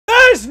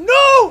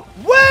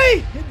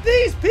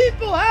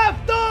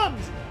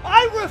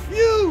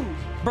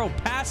Bro,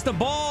 pass the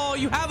ball.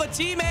 You have a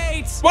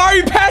teammate. Why are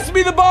you passing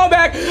me the ball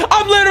back?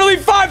 I'm literally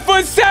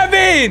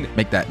 5'7".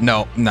 Make that.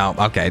 No.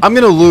 Okay. I'm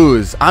gonna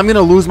lose. I'm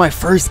gonna lose my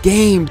first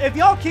game. If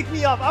y'all kick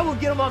me up, I will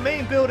get on my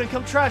main build and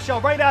come trash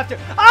y'all right after.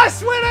 I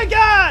swear to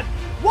God!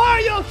 Why are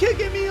y'all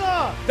kicking me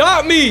off?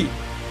 Stop me.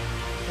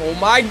 Oh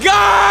my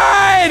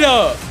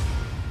God.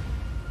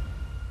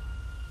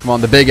 Come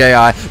on, the big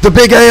AI. The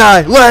big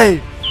AI.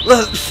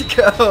 Let's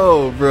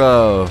go,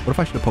 bro. What if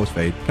I should have post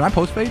fade? Can I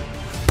post fade?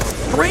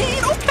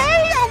 Green.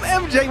 Okay.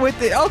 I'm MJ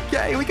with it.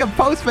 Okay. We can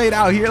post fade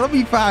out here. Let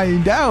me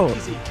find out.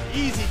 Easy,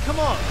 easy. Come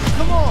on.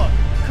 Come on.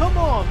 Come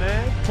on,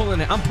 man. I'm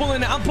pulling it. I'm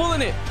pulling it. I'm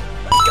pulling it.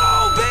 Let's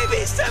go,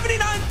 baby.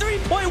 79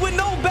 3-point with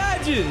no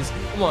badges.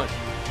 Come on.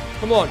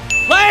 Come on.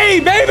 Lay,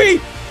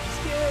 baby.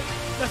 Scared.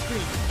 That's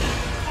green.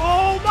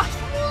 Oh, my.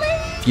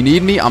 If you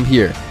need me, I'm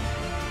here.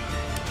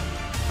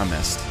 I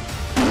missed.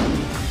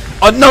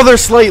 Another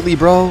slightly,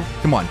 bro.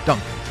 Come on,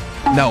 dunk.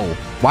 No.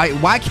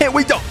 Why can't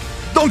we dunk?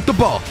 Dunk the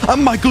ball.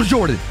 I'm Michael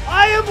Jordan.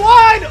 I am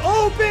wide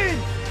open.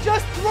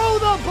 Just throw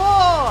the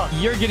ball.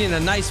 You're getting a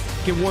nice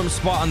fucking warm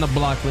spot on the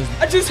block list.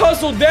 I just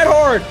hustled that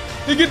hard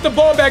to get the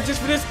ball back just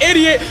for this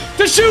idiot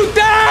to shoot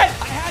that.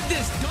 I had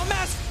this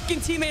dumbass fucking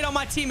teammate on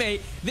my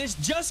teammate. This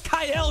just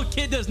Kyle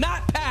kid does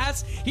not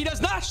pass. He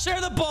does not share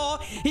the ball.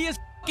 He is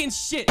fucking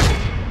shit.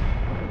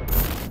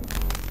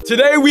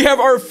 Today we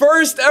have our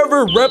first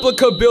ever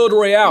replica build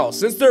royale.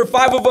 Since there are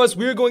 5 of us,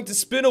 we are going to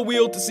spin a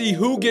wheel to see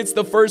who gets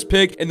the first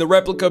pick in the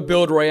replica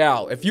build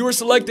royale. If you were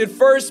selected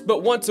first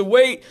but want to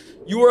wait,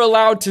 you are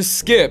allowed to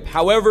skip.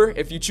 However,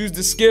 if you choose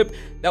to skip,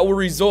 that will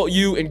result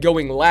you in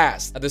going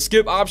last. Now, the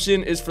skip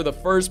option is for the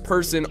first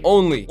person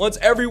only. Once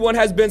everyone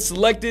has been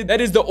selected, that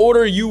is the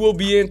order you will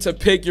be in to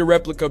pick your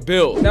replica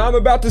build. Now I'm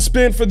about to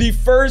spin for the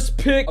first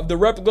pick of the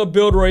replica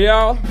build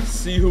royale. Let's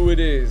see who it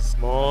is.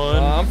 Come on.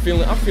 I'm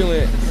feeling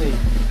it.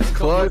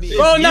 Clutch.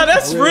 Oh, no,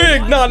 that's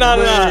rigged. No.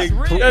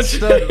 That's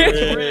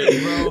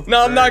rigged,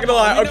 No, I'm not gonna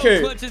lie.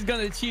 Okay. Clutch is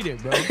gonna cheat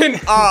it, bro.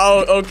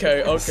 Oh,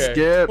 okay.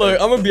 Skip. Look,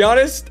 I'm gonna be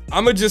honest.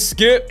 I'm gonna just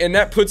skip, and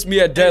that puts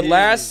me at dead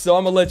last. So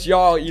I'm gonna let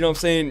y'all, you know what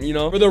I'm saying,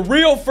 for the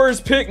real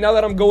first pick, now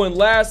that I'm going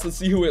last, let's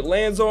see who it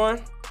lands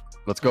on.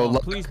 Let's go. Oh,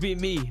 please beat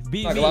me.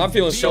 Beat me. I'm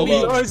feeling so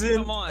low.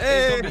 Come on.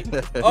 Hey.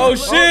 Oh,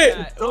 shit.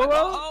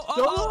 Solo.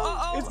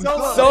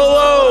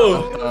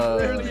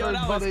 Yo,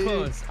 that was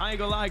close. I ain't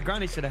gonna lie,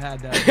 Granny should have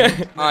had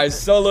that. All right,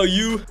 Solo,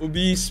 you will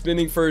be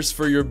spinning first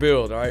for your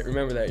build. All right,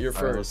 remember that. You're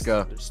first. Right, let's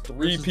go. There's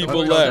 3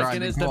 people left.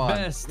 Second is the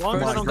best.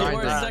 First is the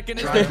worst. Second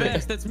is the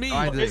best. That's me.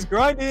 It's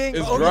grinding.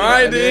 It's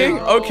grinding.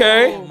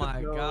 Okay. Oh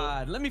my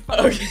God. Let me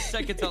fucking be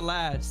second to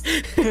last.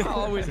 I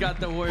always got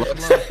the worst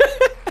luck.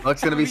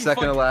 Luck's gonna be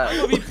second to last. I'm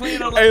gonna be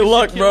playing on like Hey,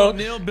 Luck, bro.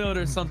 Nail build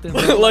or something.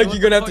 Bro. Like, you're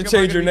gonna have to What the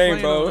fuck change am I your gonna be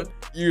name, bro. playing on?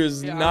 You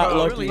is Yeah, not bro,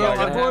 lucky. really, Like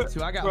I that. have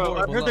to. I got Bro, I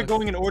horrible heard they're luck.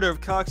 going in order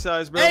of cock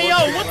size, bro. Hey, yo,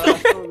 what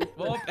the?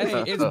 Well,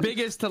 hey, it's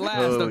biggest to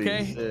last, Holy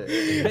okay? shit.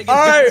 Biggest All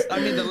right, I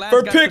mean, the last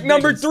for got pick the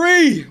number biggest.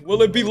 3,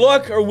 will it be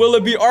Luck or will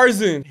it be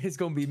Arzen? It's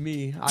gonna be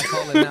me. I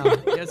call it now.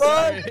 Yes,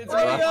 sir. It's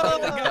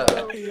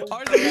me.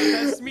 Arzen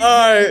messed me.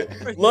 All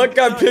right, Luck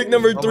got pick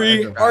number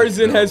 3.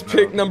 Arzen has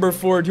pick number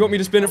 4. Do you want me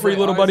to spin it for you,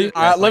 little buddy?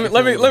 All right,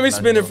 let me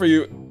spin it for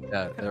you.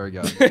 Yeah, there we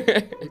go.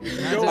 Imagine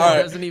All right.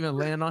 it doesn't even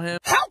land on him.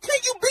 How can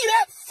you be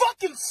that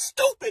fucking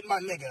stupid, my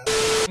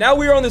nigga? Now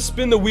we are on the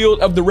spin the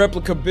wheel of the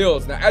replica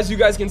builds. Now, as you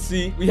guys can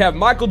see, we have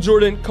Michael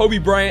Jordan, Kobe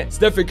Bryant,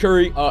 Stephen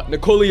Curry,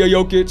 Nikola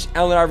Jokic,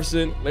 Allen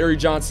Iverson, Larry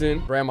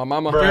Johnson, Grandma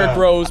Mama, Derrick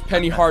Rose,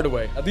 Penny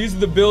Hardaway. Now, these are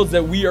the builds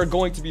that we are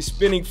going to be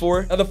spinning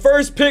for. Now, the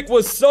first pick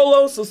was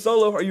Solo. So,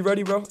 Solo, are you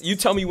ready, bro? You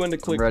tell me when to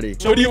click. I'm ready.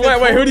 Who do you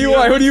want? Wait, who do you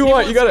want? Who do you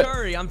want? You gotta.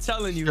 Curry, I'm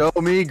telling you. Show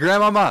me,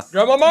 Grandmama.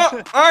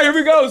 Grandmama. All right, here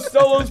we go.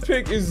 Solo's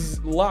pick is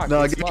locked.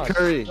 No, It's give me locked.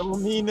 Curry. Tell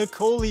me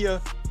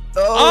Nicolia.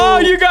 Oh,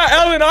 you got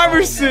Allen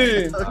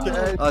Iverson.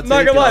 Okay. I'm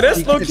not gonna lie,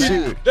 that's low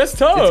key. That's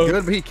tough. It's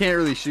good, but he can't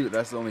really shoot.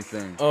 That's the only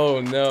thing.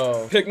 Oh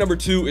no. Pick number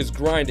 2 is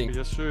grinding.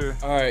 Yes, sir.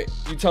 All right,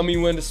 you tell me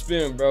when to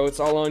spin, bro. It's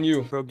all on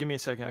you. Bro, give me a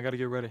second. I gotta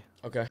get ready.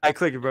 Okay. I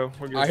click it, bro.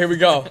 We're good. All right, here we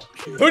go.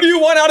 Who do you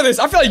want out of this?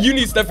 I feel like you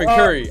need Stephen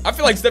Curry. I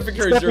feel like Stephen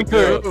Curry is your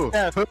build. Who?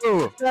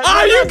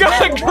 Oh, you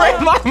got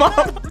Grandma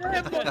Mama.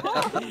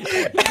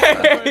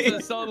 Hey,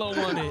 Solo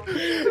won it.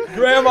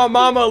 Grandma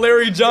Mama,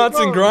 Larry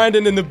Johnson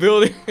grinding in the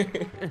building.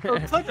 Bro,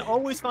 Clutch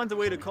always finds a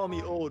way to call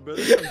me old, bro.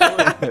 Hey,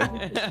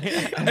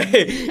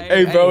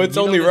 bro, it's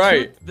you know only the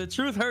right. The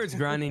truth hurts,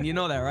 grinding. You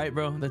know that, right,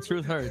 bro? The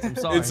truth hurts. I'm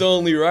sorry. It's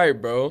only right,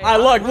 bro. Hey, I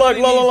look. I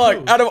really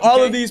need Out of all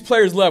of okay? these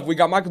players left, we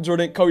got Michael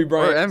Jordan, Kobe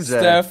Bryant, Or MJ.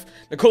 Steph,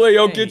 Nikola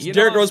Jokic, you know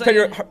Derrick what Rose,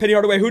 I'm Penny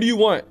Hardaway. Who do you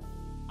want?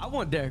 I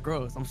want Derrick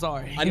Rose. I'm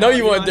sorry. I know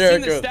you want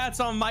Derrick Rose. I've seen the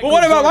stats on Michael But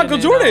what about Michael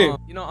Jordan?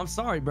 You know, I'm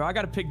sorry, bro. I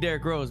gotta pick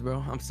Derrick Rose,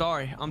 bro. I'm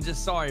sorry. I'm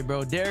just sorry,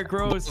 bro. Derrick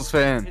Rose. Bulls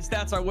fan. His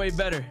stats are way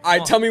better. All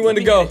right, tell me when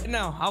to go.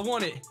 No, I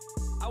want it.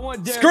 I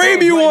want Derrick Scream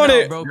Rose you right want now,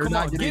 it. bro. You're Come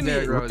not on, getting give me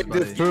Derrick it. Rose,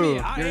 buddy. Give me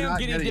it. I You're am not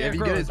getting getting it. If Derrick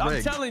you get Rose. his I'm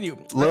ring. telling you.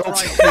 Lil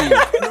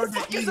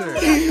He's a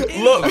Penny.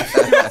 little Look.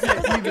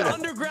 like an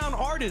underground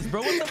artist,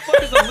 bro. What the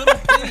fuck is a little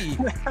penny?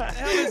 What the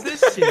hell is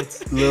this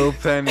shit? Lil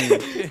Penny.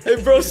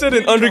 Hey, bro said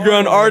an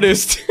underground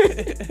artist.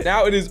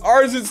 Now it is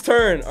Arzen's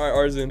turn. All right,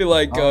 Arzen.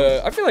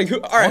 I feel like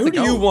who? All right, who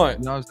do you want?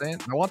 You know what I'm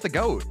saying? I want the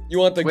GOAT. You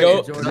want the Wait,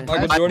 goat? Jordan.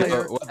 Michael Best Jordan.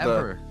 player What the-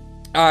 ever.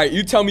 All right,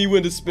 you tell me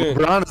when to spin.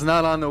 LeBron's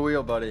not on the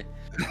wheel, buddy.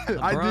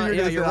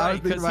 Yeah, you're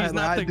right, because he's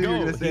not the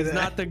GOAT. He's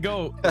not the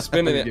GOAT.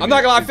 Spinning it. I'm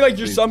not gonna lie. I feel like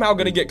you're somehow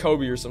gonna get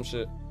Kobe or some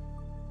shit.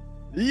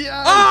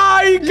 Yeah.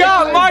 Ah, you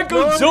got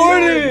Michael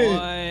Jordan.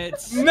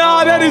 What?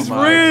 Nah, that is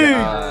my rigged.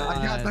 God.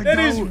 I got the That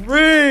is GOAT.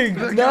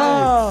 rigged.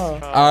 Nah.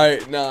 All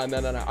right, nah. All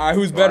right,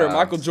 who's better, Wow.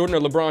 Michael Jordan or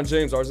LeBron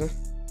James, Arzen?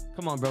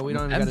 Come on, bro. We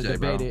don't even gotta MJ,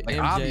 bro. debate it. Like,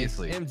 MJ.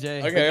 obviously.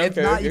 MJ. Okay, It's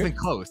not even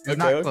close. It's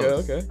not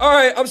close. Okay. All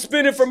right, I'm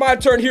spinning for my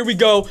turn. Here we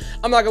go.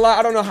 I'm not gonna lie.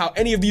 I don't know how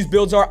any of these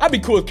builds are. I'd be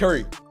cool with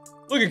Curry.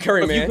 Look at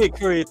Curry, If you man. get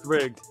Curry, it's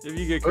rigged. If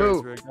you get Curry,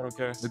 it's rigged. I don't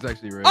care. It's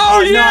actually rigged.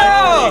 Oh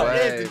yeah! No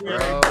way,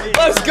 bro.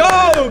 Let's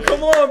go!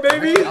 Come on,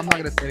 baby. I'm not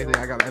gonna say anything.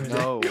 I got MJ.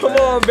 No Come way.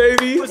 on,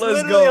 baby. It was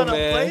Let's literally go, on a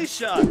play man.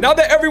 shot. Now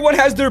that everyone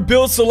has their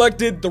build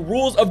selected, the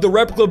rules of the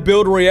Replica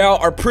Build Royale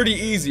are pretty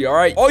easy, all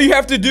right? All you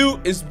have to do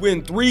is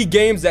win 3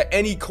 games at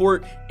any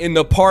court in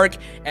the park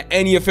at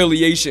any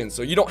affiliation.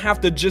 So you don't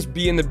have to just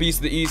be in the Beast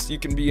of the East. You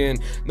can be in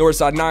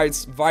Northside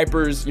Knights,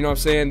 Vipers, you know what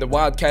I'm saying, the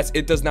Wildcats.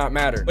 It does not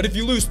matter. But if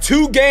you lose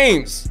 2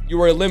 games, you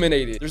are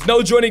eliminated. There's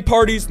no joining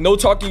parties, no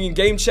talking in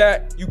game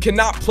chat. You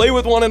cannot play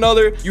with one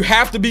another. You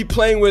have to be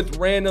playing with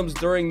randoms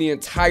during the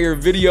entire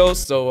video.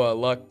 So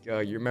Luck,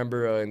 you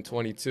remember in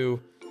 22.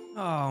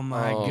 Oh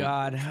my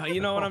God.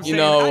 You know what I'm you saying?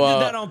 know, I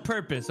did that on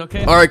purpose,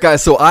 okay? All right,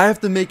 guys, so I have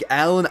to make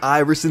Allen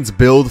Iverson's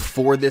build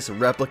for this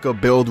Replica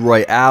Build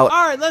Royale.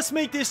 All right, let's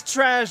make this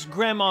trash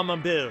grandmama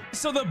build.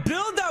 So the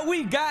build that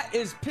we got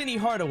is Penny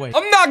Hardaway.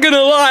 I'm not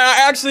gonna lie,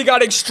 I actually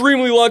got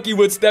extremely lucky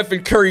with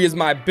Stephen Curry as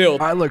my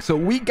build. All right, look. So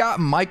we got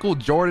Michael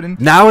Jordan.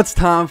 Now it's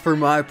time for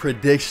my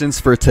predictions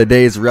for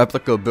today's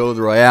Replica Build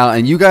Royale,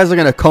 and you guys are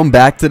going to come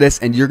back to this,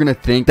 and you're going to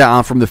think that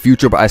I'm from the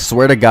future, but I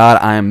swear to God,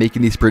 I am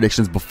making these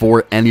predictions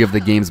before any of the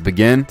games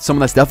begin.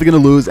 Someone that's definitely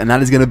going to lose, and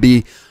that is going to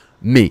be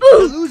me.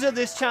 The loser of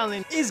this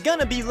challenge is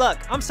gonna be Luck.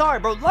 I'm sorry,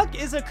 bro. Luck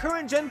is a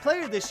current gen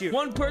player this year.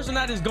 One person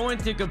that is going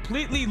to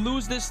completely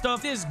lose this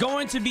stuff is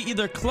going to be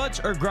either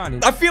Clutch or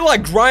Grinding. I feel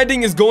like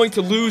Grinding is going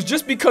to lose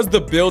just because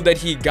the build that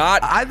he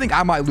got. I think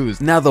I might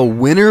lose. Now, the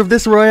winner of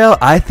this Royale,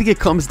 I think it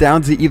comes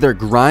down to either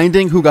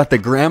Grinding, who got the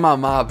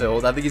Grandmama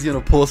build. I think he's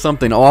going to pull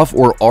something off,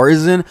 or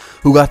Arzen,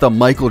 who got the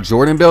Michael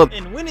Jordan build.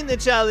 And winning the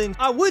challenge,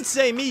 I would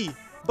say me,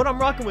 but I'm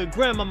rocking with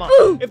Grandmama.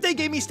 If they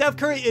gave me Steph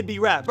Curry, it'd be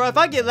rap. Bro, if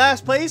I get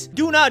last place,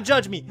 do not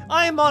judge me.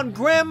 I am on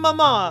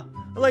Grandmama.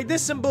 Like,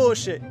 this some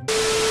bullshit.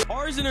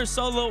 Arzen or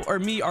Solo or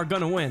me are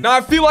gonna win. Now,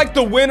 I feel like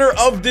the winner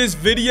of this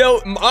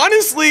video,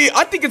 honestly,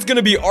 I think it's going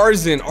to be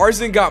Arzen.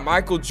 Arzen got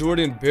Michael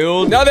Jordan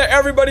build. Now that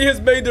everybody has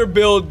made their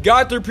build,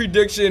 got their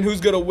prediction, who's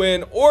going to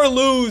win or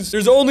lose,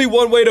 there's only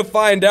one way to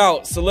find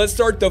out. So let's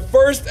start the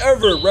first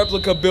ever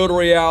Replica Build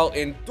Royale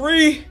in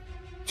 3,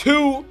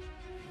 2,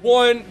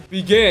 1,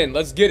 begin.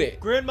 Let's get it.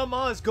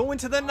 Grandmama is going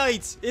to the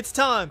Knights. It's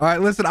time. All right,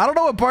 listen. I don't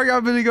know what park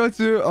I'm gonna go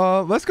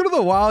to. Let's go to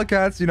the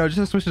Wildcats. You know, just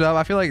to switch it up.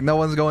 I feel like no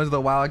one's going to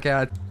the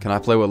Wildcats. Can I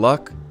play with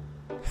Luck?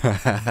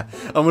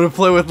 I'm going to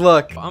play with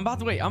Luck. I'm about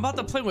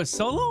to play with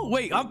Solo?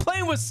 Wait, I'm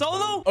playing with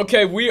Solo?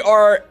 Okay, we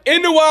are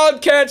in the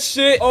Wildcat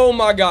shit. Oh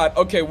my God.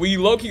 Okay, we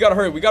low-key gotta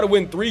hurry. We gotta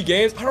win 3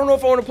 games. I don't know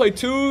if I want to play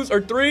 2s or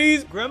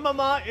 3s.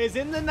 Grandmama is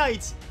in the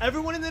Knights.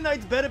 Everyone in the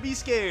Knights better be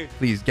scared.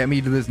 Please get me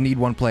to this need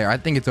 1 player. I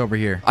think it's over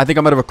here. I think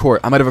I'm out of a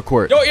court. I'm out of a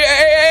court. Yo,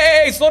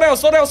 hey, slow down.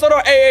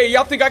 Hey,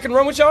 y'all think I can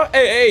run with y'all?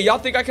 Hey, y'all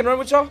think I can run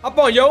with y'all? Hop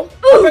on, yo.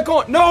 Hop back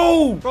on.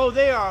 No. Bro,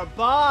 they are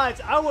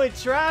bots. I would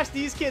trash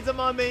these kids on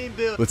my main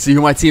build. Let's see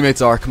who my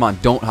teammates are. Come on,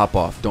 don't hop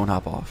off. Don't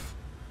hop off.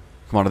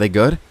 Come on, are they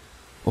good?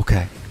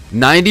 Okay.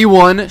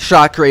 91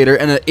 shot creator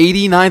and an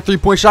 89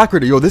 3-point shot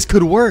creator. Yo, this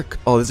could work.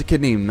 Oh, there's a kid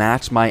named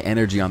Match My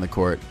Energy on the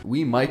court.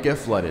 We might get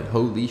flooded.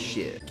 Holy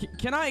shit.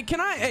 Can I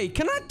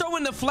throw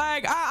in the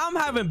flag? I'm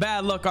having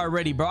bad luck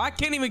already, bro. I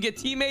can't even get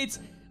teammates.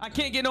 I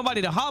can't get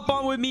nobody to hop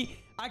on with me.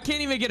 I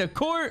can't even get a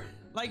court.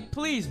 Like,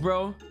 please,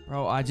 bro.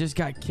 Bro, I just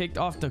got kicked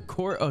off the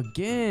court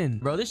again.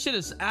 Bro, this shit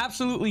is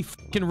absolutely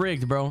fucking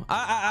rigged, bro.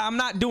 I'm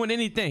not doing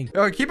anything.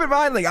 Keep in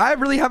mind, like, I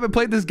really haven't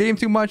played this game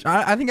too much.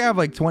 I think I have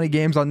like 20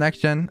 games on next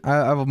gen. I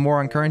have more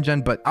on current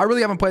gen, but I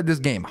really haven't played this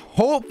game.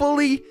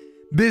 Hopefully,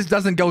 this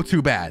doesn't go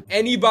too bad.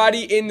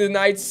 Anybody in the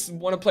Knights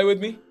want to play with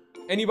me?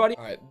 Anybody?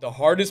 All right, the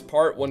hardest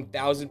part,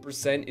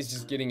 1000%, is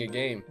just getting a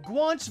game.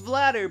 Guanch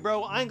Vladder,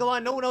 bro. I ain't gonna lie.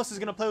 No one else is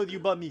gonna play with you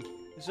but me.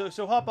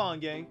 So hop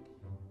on, gang.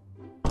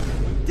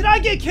 Did I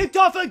get kicked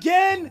off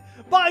again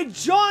by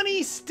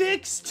Johnny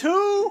Sticks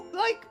too?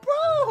 Like,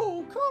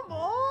 bro, come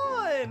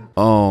on.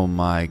 Oh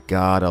my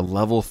God, a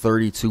level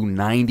 32,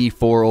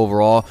 94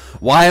 overall.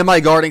 Why am I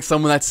guarding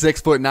someone that's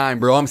 6'9",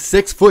 bro? I'm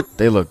 6 foot.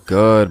 They look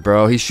good,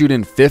 bro. He's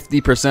shooting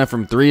 50%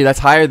 from 3. That's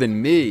higher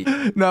than me.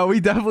 No,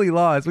 we definitely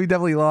lost. We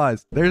definitely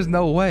lost. There's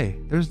no way.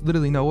 There's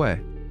literally no way.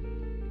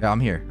 Yeah, I'm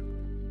here.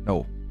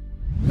 No.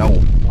 No. I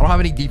don't have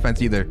any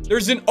defense either.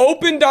 There's an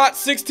open dot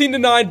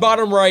 16-9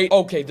 bottom right.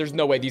 Okay, there's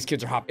no way these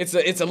kids are hopping.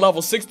 It's a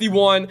level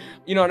 61,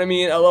 you know what I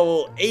mean? A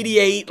level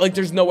 88. Like,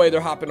 there's no way they're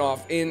hopping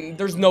off. And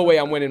there's no way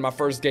I'm winning my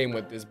first game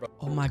with this, bro.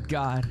 Oh my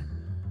God.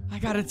 I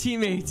got a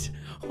teammate.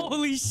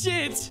 Holy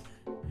shit.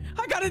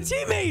 I got a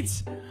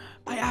teammate.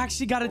 I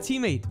actually got a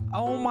teammate.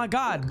 Oh my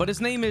God. But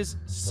his name is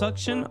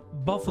Suction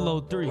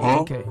Buffalo 3.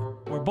 Okay.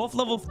 We're both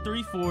level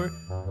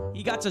 3-4.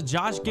 He got a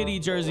Josh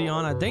Giddey jersey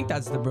on. I think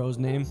that's the bro's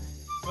name.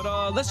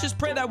 But let's just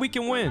pray that we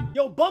can win.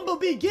 Yo,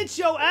 Bumblebee, get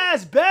your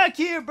ass back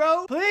here,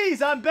 bro.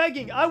 Please, I'm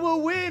begging. I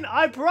will win.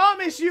 I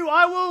promise you,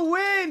 I will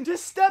win.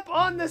 Just step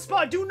on the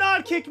spot. Do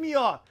not kick me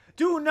off.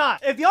 Do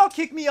not. If y'all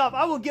kick me off,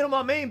 I will get on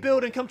my main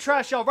build and come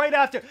trash y'all right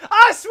after.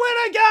 I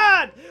swear to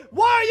God.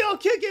 Why are y'all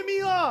kicking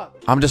me off?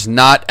 I'm just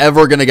not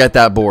ever going to get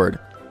that board.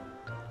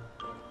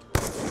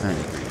 I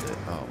agree with it.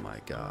 Oh my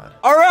God.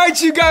 All right,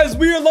 you guys,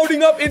 we are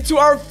loading up into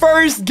our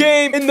first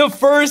game in the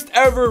first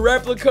ever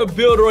Replica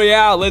Build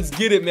Royale. Let's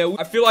get it, man.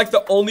 I feel like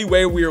the only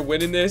way we are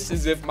winning this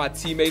is if my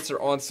teammates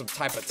are on some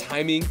type of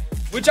timing,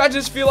 which I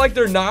just feel like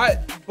they're not,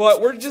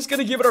 but we're just going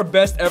to give it our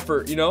best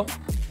effort, you know?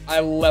 I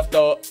left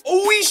a...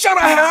 Oh, he shot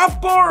a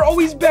half bar. Oh,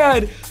 he's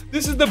bad.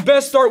 This is the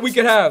best start we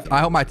could have. I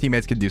hope my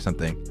teammates can do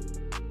something.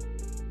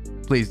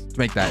 Please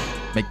make that.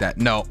 Make that.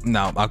 No,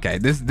 no. Okay,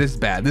 this is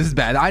bad. This is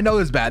bad. I know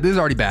this is bad. This is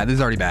already bad. This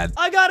is already bad.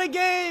 I got a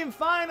game,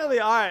 finally.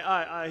 All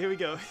right, here we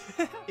go.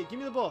 Hey, give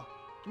me the ball.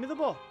 Give me the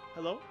ball.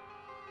 Hello?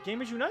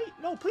 Gamers Unite?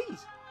 No,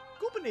 please.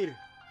 Goopinator.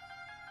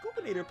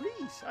 Goopinator,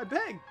 please. I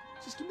beg.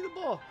 Just give me the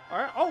ball. All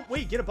right. Oh,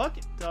 wait, get a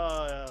bucket.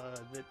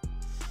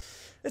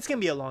 It's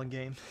gonna be a long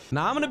game.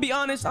 Now, I'm gonna be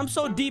honest. I'm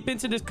so deep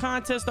into this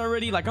contest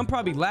already. Like, I'm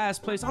probably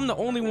last place. I'm the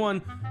only one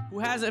who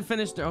hasn't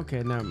finished.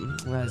 Okay, no,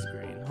 that's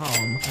great.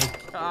 Oh my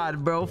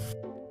God, bro.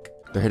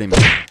 They're hitting me.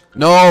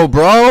 No,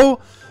 bro.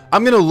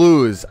 I'm going to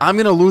lose. I'm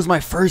going to lose my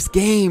first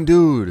game,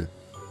 dude.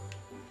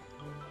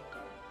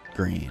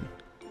 Green.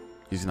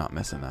 He's not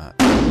missing that.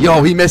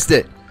 Yo, he missed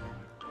it.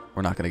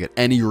 We're not going to get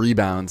any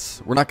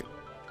rebounds. We're not...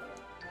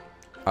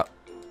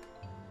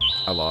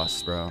 I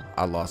lost, bro.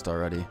 I lost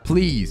already.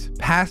 Please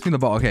pass me the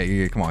ball. Okay,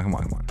 yeah, come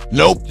on.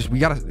 Nope. Just we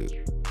gotta.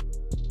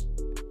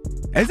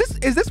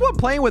 Is this what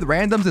playing with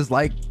randoms is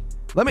like?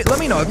 Let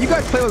me know if you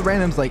guys play with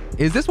randoms. Like,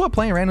 is this what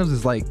playing randoms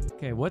is like?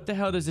 Okay, what the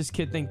hell does this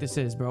kid think this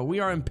is, bro? We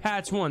are in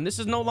patch 1. This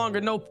is no longer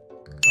bro.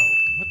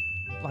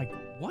 What? Like,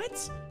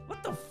 what?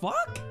 What the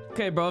fuck?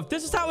 Okay, bro. If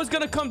this is how it's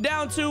gonna come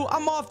down to,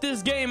 I'm off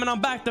this game and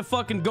I'm back to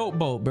fucking goat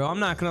boat, bro. I'm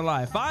not gonna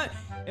lie.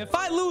 If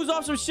I lose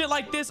off some shit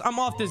like this, I'm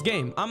off this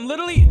game. I'm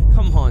literally...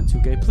 Come on,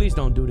 2K. Please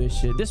don't do this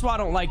shit. This is why I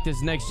don't like this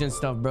next-gen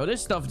stuff, bro.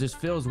 This stuff just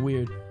feels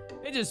weird.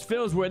 It just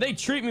feels weird. They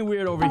treat me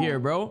weird over here,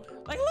 bro.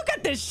 Like, look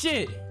at this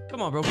shit.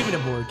 Come on, bro. Give me the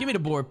board. Give me the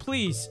board,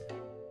 please.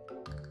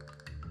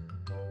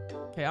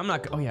 Okay, I'm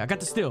not... Oh, yeah. I got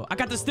the steal. I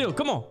got the steal.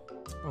 Come on.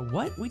 Bro,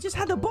 what? We just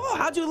had the ball.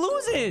 How'd you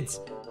lose it?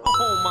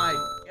 Oh, my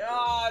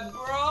God,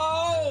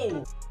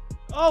 bro.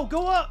 Oh,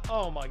 go up.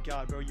 Oh, my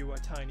God, bro. You are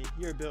tiny.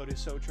 Your build is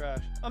so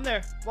trash. I'm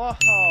there. Oh,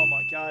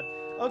 my God.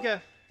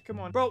 Okay. Come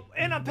on, bro.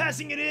 And I'm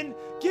passing it in.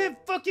 Give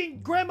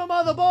fucking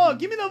grandmama the ball.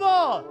 Give me the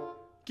ball.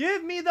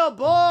 Give me the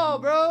ball,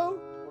 bro.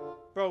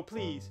 Bro,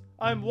 please.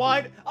 I am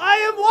wide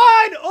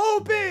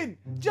open.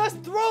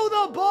 Just throw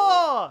the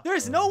ball.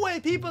 There's no way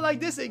people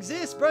like this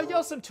exist, bro.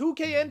 Y'all some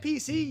 2K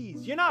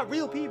NPCs. You're not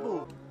real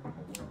people.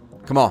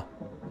 Come on.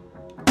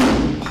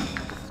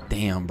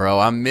 Damn, bro.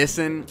 I'm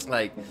missing,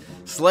 like,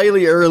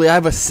 slightly early. I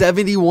have a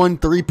 71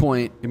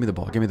 3-point. Give me the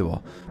ball. Give me the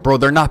ball. Bro,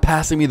 they're not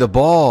passing me the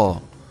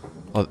ball.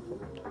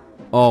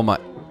 Oh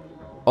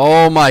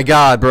my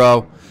God,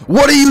 bro.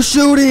 What are you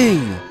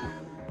shooting?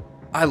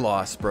 I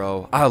lost,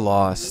 bro. I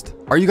lost.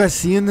 Are you guys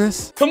seeing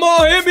this? Come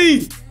on, hit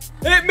me.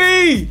 Hit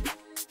me.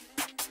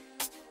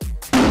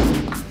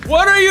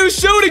 What are you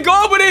shooting?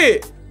 Go with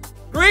it.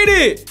 Read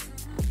it.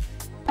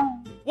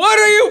 What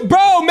are you,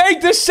 bro?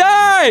 Make the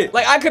shot.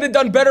 Like, I could have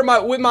done better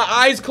with my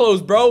eyes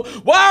closed, bro.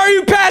 Why are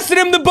you passing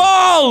him the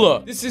ball?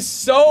 This is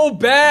so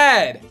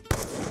bad.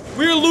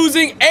 We're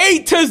losing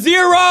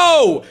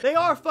 8-0. They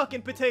are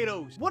fucking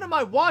potatoes. What am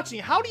I watching?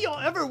 How do y'all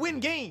ever win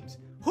games?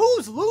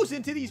 Who's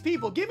losing to these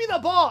people? Give me the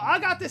ball. I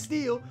got the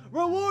steal.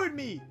 Reward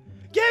me.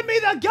 Give me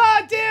the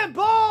goddamn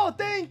ball.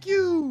 Thank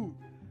you.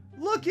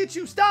 Look at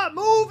you. Stop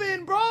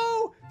moving,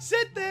 bro.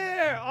 Sit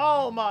there.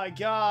 Oh, my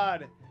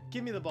God.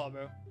 Give me the ball,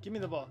 bro. Give me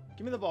the ball.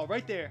 Give me the ball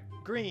right there.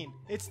 Green.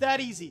 It's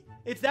that easy.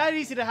 It's that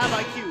easy to have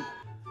IQ.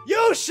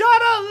 You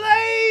shot a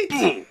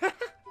late.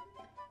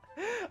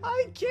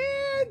 I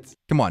can't.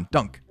 Come on,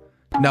 dunk.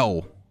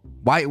 No.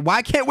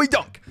 Why can't we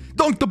dunk?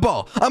 Dunk the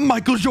ball. I'm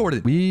Michael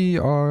Jordan. We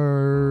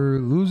are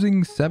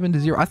losing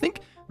 7-0. I think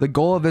the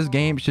goal of this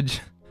game should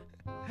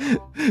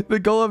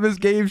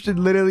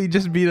literally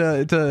just be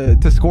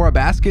to score a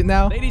basket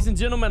now. Ladies and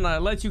gentlemen, I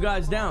let you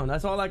guys down.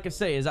 That's all I can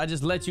say is I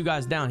just let you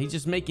guys down. He's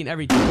just making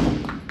everything.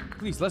 Come on.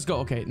 Please, let's go.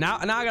 Okay, now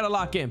I gotta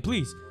lock in.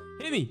 Please.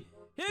 Hit me.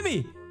 Hit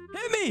me.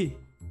 Hit me.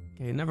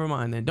 Okay, never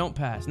mind then. Don't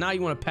pass. Now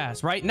you want to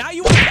pass, right? Now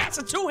you want to pass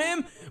it to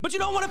him, but you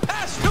don't want to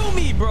pass to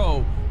me,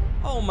 bro.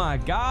 Oh my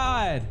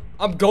God.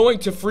 I'm going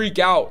to freak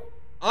out.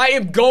 I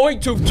am going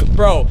to,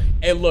 bro.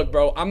 Hey, look,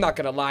 bro. I'm not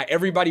gonna lie.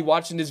 Everybody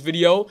watching this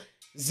video,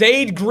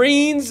 Zayd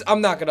Greens,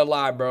 I'm not gonna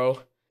lie, bro.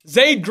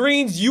 Zayd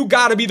Greens, you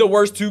gotta be the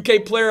worst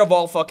 2K player of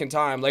all fucking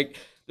time. Like,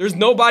 there's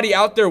nobody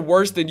out there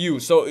worse than you.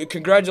 So,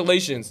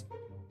 congratulations.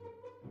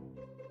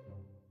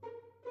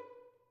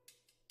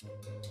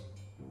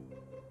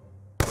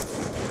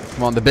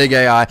 Come on, the big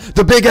AI.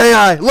 The big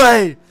AI.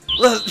 Lay.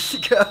 Let's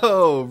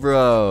go,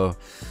 bro.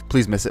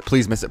 Please miss it.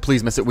 Please miss it.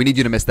 Please miss it. We need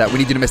you to miss that. We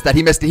need you to miss that.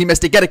 He missed it. He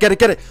missed it. Get it. Get it.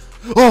 Get it.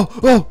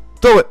 Oh.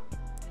 Throw it.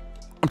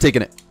 I'm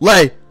taking it.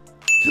 Lay.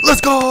 Let's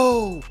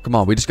go. Come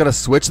on. We just got to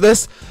switch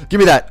this. Give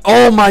me that.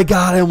 Oh, my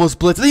God. I almost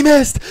blitzed. He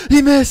missed.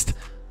 He missed.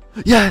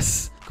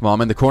 Yes. Come on.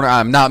 I'm in the corner.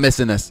 I'm not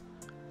missing this.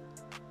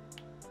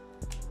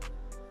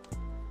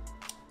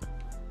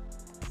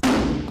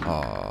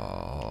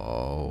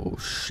 Oh,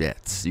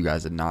 shit. You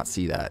guys did not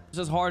see that. This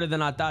is harder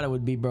than I thought it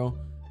would be, bro.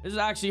 This is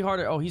actually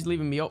harder. Oh, he's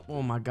leaving me.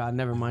 Oh my God.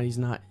 Never mind. He's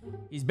not.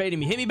 He's baiting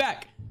me. Hit me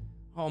back.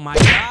 Oh my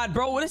God,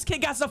 bro. This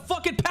kid got some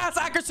fucking pass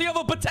accuracy of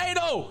a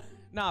potato.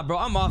 Nah, bro.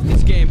 I'm off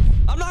this game.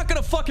 I'm not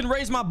gonna fucking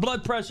raise my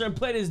blood pressure and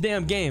play this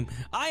damn game.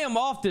 I am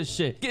off this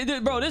shit.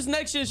 Bro, this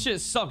next gen shit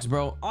sucks,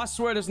 bro. I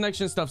swear this next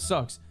gen stuff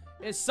sucks.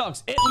 It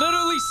sucks. It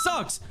literally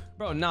sucks.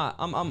 Bro, nah.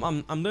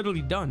 I'm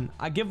literally done.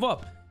 I give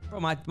up. Bro,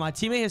 my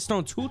teammate has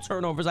thrown 2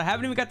 turnovers. I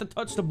haven't even got to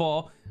touch the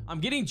ball.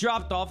 I'm getting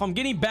dropped off. I'm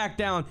getting back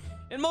down.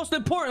 And most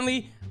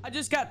importantly, I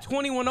just got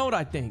 21-0'd,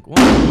 I think. Well,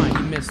 never mind.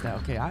 He missed that.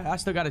 Okay, I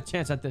still got a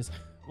chance at this.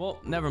 Well,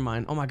 never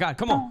mind. Oh, my God.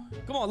 Come on.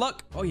 Come on,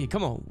 Luck. Oh, yeah,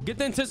 come on. Get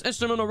into this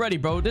instrumental ready,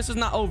 bro. This is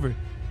not over.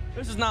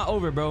 This is not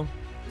over, bro.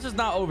 This is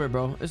not over,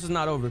 bro. This is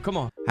not over. Come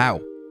on. How?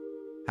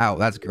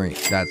 That's green.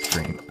 That's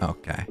green.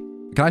 Okay.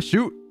 Can I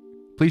shoot?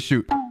 Please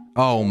shoot.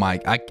 Oh, my.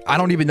 I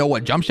don't even know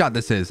what jump shot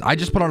this is. I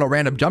just put on a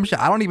random jump shot.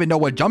 I don't even know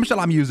what jump shot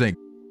I'm using.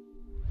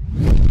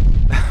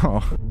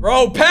 Oh.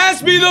 Bro,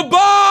 pass me the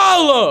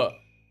ball!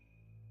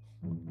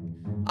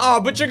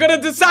 Oh, but you're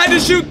gonna decide to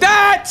shoot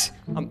that?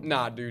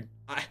 Nah, dude.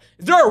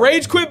 Is there a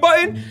rage quit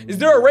button? Is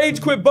there a rage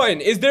quit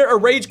button? Is there a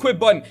rage quit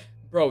button?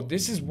 Bro,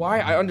 this is why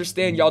I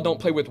understand y'all don't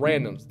play with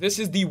randoms. This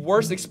is the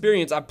worst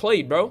experience I've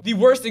played, bro. The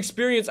worst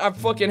experience I've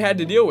fucking had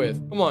to deal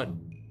with. Come on.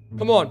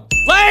 Come on.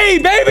 Lay,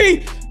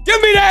 baby!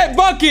 Give me that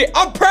bucket!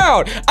 I'm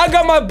proud! I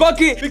got my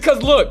bucket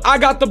because, look, I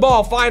got the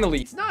ball,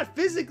 finally. It's not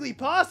physically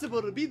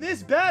possible to be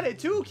this bad at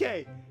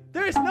 2K.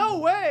 There's no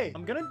way.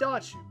 I'm gonna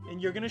dodge you,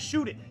 and you're gonna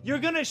shoot it. You're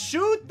gonna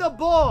shoot the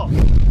ball.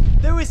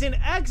 There is an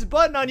X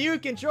button on your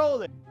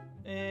controller.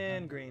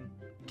 And green.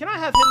 Can I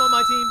have him on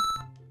my team?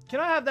 Can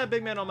I have that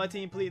big man on my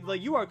team, please?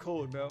 Like, you are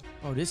cold, bro.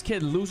 Oh, this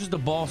kid loses the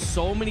ball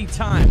so many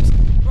times.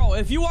 Bro,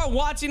 if you are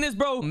watching this,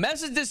 bro,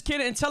 message this kid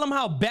and tell him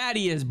how bad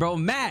he is, bro.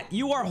 Matt,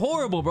 you are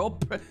horrible, bro.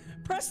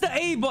 Press the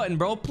A button,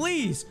 bro.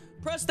 Please.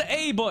 Press the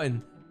A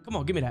button. Come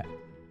on, give me that.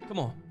 Come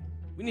on.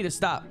 We need to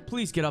stop.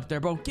 Please get up there,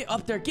 bro. Get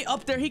up there. Get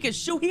up there. He can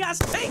shoot. He has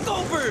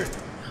takeover.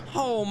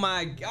 Oh,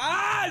 my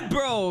God,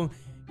 bro.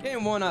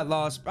 Game 1, I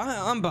lost.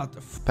 I'm about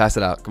to... Pass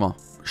it out. Come on.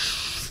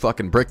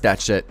 Fucking brick that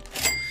shit.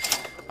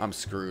 I'm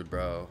screwed,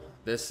 bro.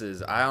 This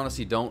is... I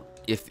honestly don't...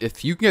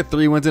 If you can get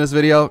 3 wins in this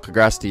video,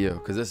 congrats to you.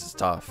 Because this is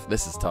tough.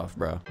 This is tough,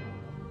 bro.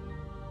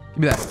 Give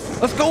me that.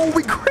 Let's go.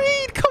 We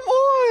green. Come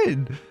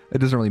on. It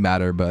doesn't really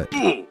matter, but...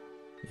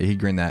 Yeah, he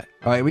greened that.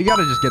 All right, we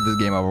gotta just get this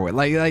game over with.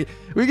 Like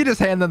we could just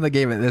hand them the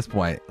game at this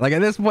point. Like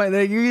at this point,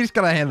 you just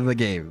gotta hand them the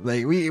game.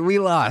 Like we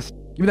lost.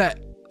 Give me that.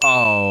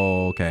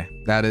 Oh, okay.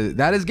 That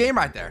is game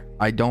right there.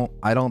 I don't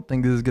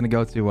think this is gonna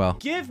go too well.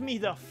 Give me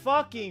the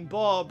fucking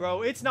ball,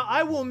 bro. It's not.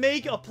 I will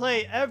make a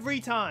play every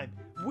time,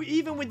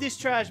 even with this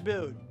trash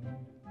build.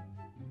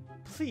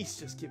 Please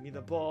just give me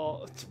the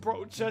ball,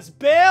 bro. Just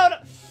bail.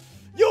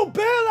 You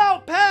bail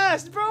out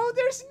pass, bro.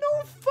 There's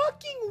no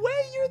fucking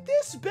way you're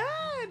this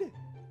bad.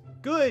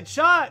 Good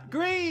shot,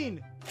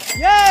 green.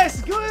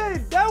 Yes,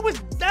 good. That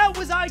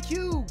was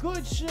IQ.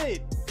 Good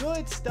shit.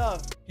 Good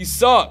stuff. You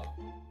suck.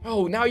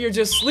 Bro, now you're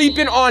just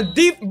sleeping on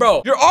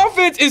bro. Your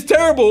offense is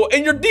terrible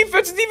and your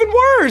defense is even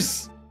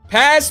worse.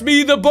 Pass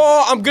me the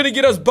ball. I'm gonna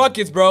get us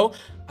buckets, bro.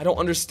 I don't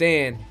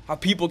understand how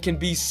people can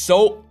be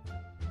so...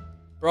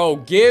 Bro,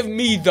 give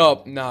me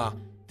the... Nah.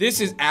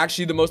 This is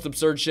actually the most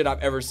absurd shit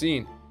I've ever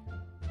seen.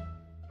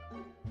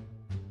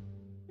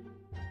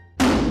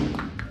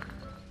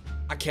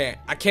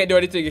 I can't do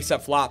anything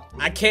except flop.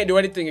 I can't do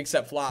anything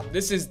except flop.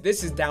 This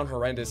is down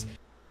horrendous.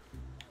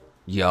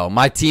 Yo,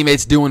 my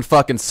teammate's doing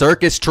fucking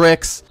circus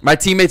tricks. My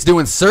teammate's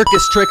doing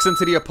circus tricks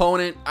into the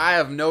opponent. I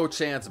have no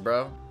chance,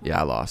 bro. Yeah,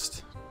 I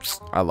lost.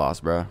 I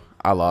lost, bro.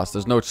 I lost.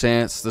 There's no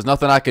chance. There's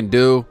nothing I can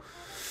do.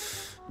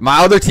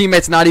 My other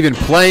teammate's not even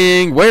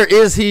playing. Where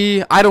is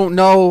he? I don't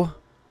know.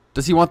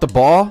 Does he want the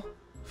ball?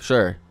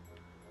 Sure.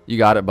 You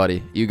got it,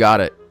 buddy. You got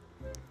it.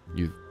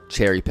 You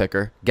cherry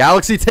picker.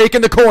 Galaxy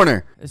taking the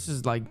corner. This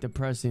is like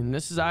depressing.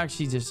 This is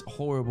actually just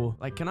horrible.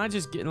 Like, can I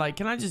just get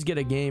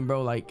a game,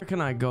 bro? Like, where can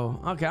I go?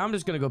 Okay, I'm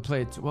just gonna go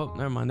play it. Well,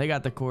 never mind. They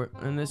got the court,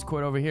 and this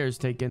court over here is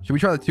taken. Should we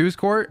try the 2's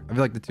court? I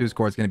feel like the 2's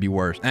court is gonna be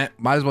worse.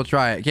 Might as well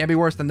try it. It can't be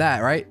worse than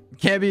that, right?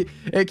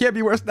 It can't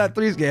be worse than that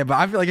 3's game, but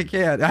I feel like it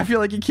can. I feel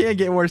like it can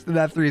get worse than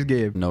that 3's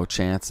game. No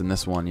chance in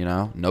this one, you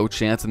know? No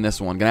chance in this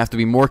one. Gonna have to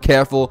be more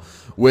careful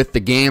with the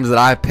games that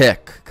I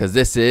pick, because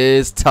this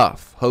is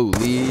tough.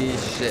 Holy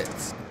shit.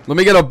 Let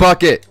me get a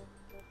bucket.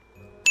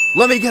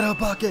 Let me get a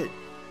bucket.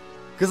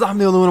 Because I'm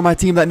the only one on my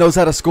team that knows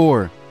how to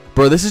score.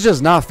 Bro, this is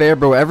just not fair,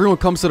 bro. Everyone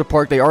comes to the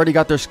park. They already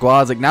got their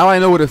squads. Like, now I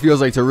know what it feels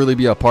like to really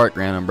be a park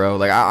random, bro.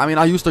 Like, I mean,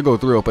 I used to go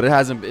through it, but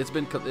it's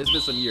been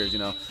some years, you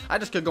know. I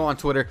just could go on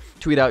Twitter,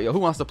 tweet out, yo, who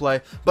wants to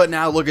play? But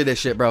now look at this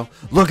shit, bro.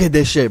 Look at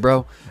this shit,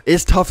 bro.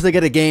 It's tough to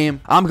get a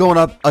game. I'm going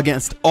up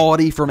against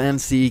Audi from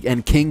NC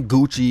and King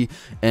Gucci,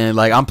 and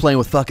like I'm playing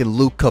with fucking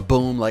Luke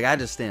Kaboom. Like, I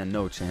just stand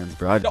no chance,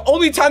 bro. The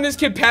only time this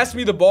kid passed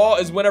me the ball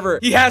is whenever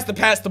he has to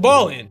pass the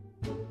ball in.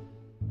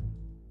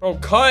 Bro,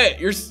 cut.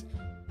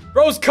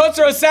 Bro's cuts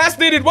are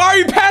assassinated. Why are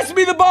you passing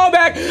me the ball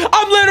back?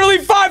 I'm literally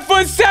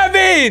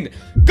 5'7".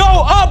 Go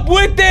up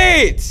with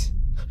it.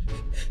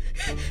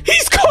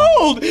 He's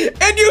cold,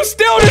 and you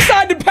still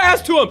decide to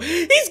pass to him.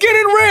 He's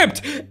getting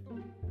ripped.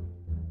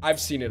 I've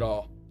seen it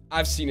all.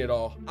 I've seen it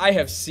all. I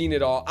have seen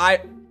it all.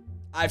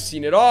 I've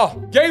seen it all.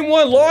 Game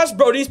 1 lost,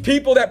 bro. These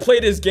people that play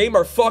this game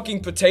are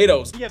fucking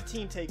potatoes. You have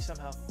team take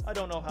somehow. I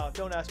don't know how.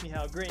 Don't ask me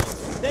how. Green.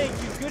 Thank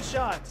you. Good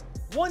shot.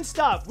 One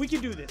stop. We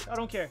can do this. I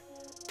don't care.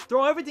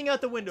 Throw everything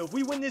out the window. If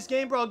we win this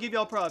game, bro, I'll give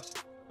y'all props.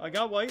 I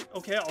got white.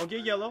 Okay, I'll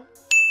get yellow.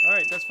 All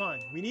right, that's fine.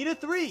 We need a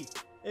 3.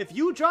 If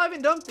you drive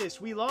and dunk this,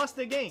 we lost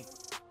the game.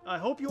 I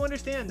hope you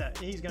understand that.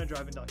 He's going to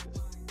drive and dunk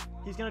this.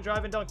 He's going to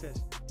drive and dunk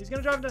this. He's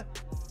going to drive and dunk.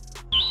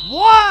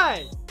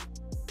 Why?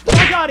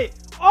 I got it.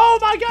 Oh,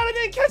 my God. I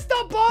didn't catch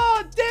the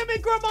ball. Damn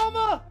it,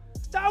 grandmama.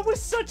 That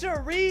was such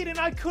a read, and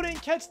I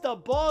couldn't catch the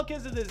ball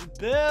because of this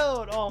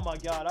build. Oh, my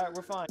God. All right,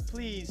 we're fine.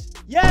 Please.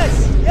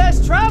 Yes.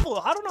 Yes, travel.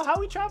 I don't know how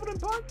we traveled in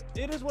park.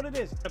 It is what it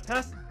is.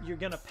 You're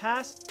going to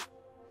pass.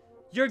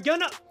 You're going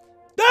to...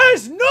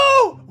 There's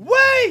no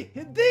way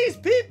these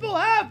people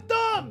have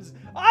thumbs.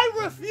 I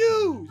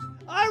refuse.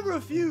 I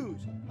refuse.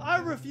 I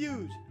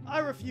refuse. I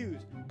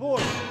refuse.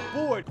 Board.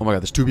 Board. Oh my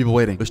God, there's 2 people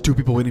waiting. There's 2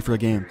 people waiting for a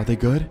game. Are they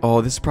good?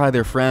 Oh, this is probably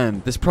their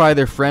friend. This is probably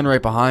their friend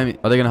right behind me.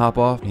 Are they gonna hop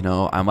off? You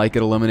know, I might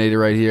get eliminated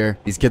right here.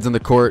 These kids on the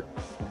court,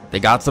 they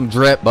got some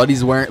drip.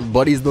 Buddy's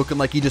looking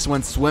like he just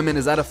went swimming.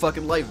 Is that a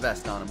fucking life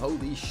vest on him?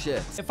 Holy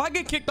shit. If I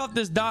get kicked off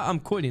this dot, I'm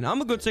quitting. I'm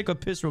gonna go take a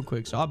piss real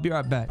quick, so I'll be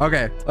right back.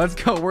 Okay, let's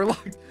go. We're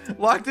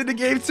locked into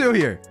game 2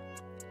 here.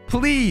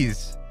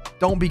 Please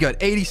don't be good.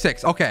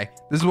 86. Okay,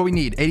 this is what we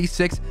need.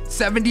 86,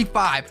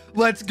 75.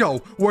 Let's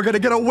go. We're gonna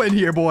get a win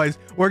here, boys.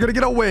 We're gonna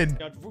get a win.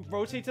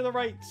 Rotate to the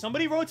right.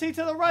 Somebody rotate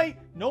to the right.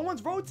 No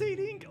one's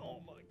rotating.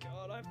 Oh my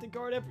God, I have to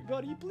guard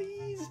everybody.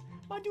 Please.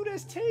 My dude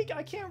has take.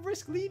 I can't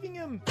risk leaving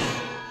him.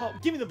 Oh,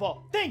 give me the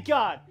ball. Thank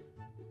God.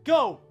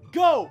 Go,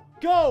 go,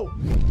 go.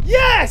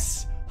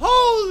 Yes!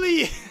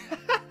 Holy.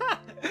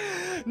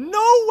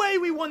 No way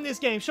we won this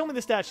game. Show me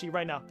the stat sheet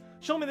right now.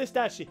 Show me the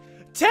stat sheet.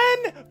 10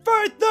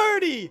 for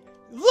 30.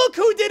 Look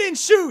who didn't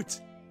shoot.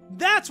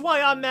 That's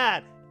why I'm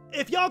mad.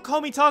 If y'all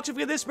call me toxic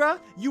for this, bro,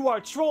 you are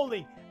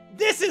trolling.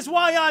 This is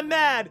why I'm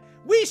mad.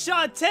 We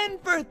shot 10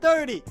 for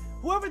 30.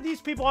 Whoever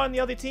these people are on the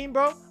other team,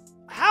 bro,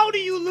 how do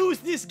you lose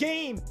this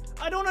game?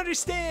 I don't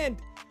understand.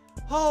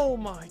 Oh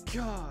my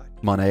God.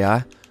 Come on,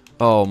 AI.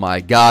 Oh my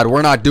God,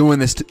 we're not doing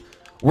this.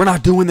 We're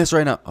not doing this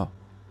right now. Oh,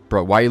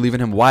 bro, why are you leaving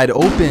him wide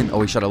open?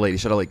 Oh, he shot a late. He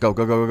shot a late. Go,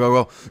 go, go, go,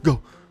 go,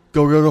 go,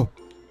 go, go, go.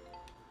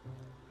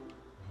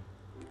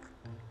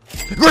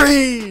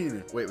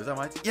 Green! Wait, was that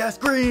my team? Yes,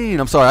 green!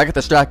 I'm sorry, I got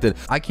distracted.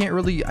 I can't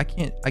really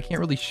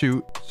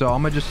shoot. So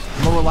I'm gonna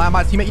rely on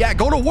my teammate. Yeah,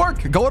 go to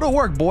work. Go to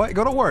work, boy.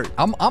 Go to work.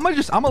 I'm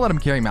gonna let him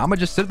carry me. I'm gonna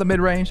just sit at the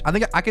mid-range. I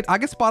think I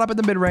could spot up at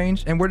the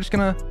mid-range, and we're just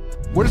gonna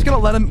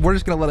let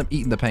him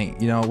eat in the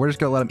paint. You know, we're just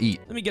gonna let him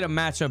eat. Let me get a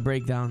matchup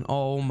breakdown.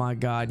 Oh my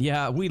God.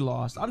 Yeah, we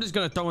lost. I'm just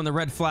gonna throw in the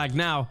red flag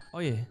now. Oh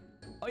yeah.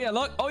 Oh yeah,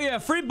 look. Oh yeah,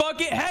 free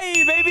bucket.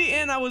 Hey, baby.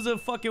 And I was a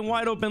fucking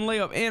wide open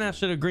layup, and I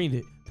should have greened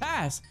it.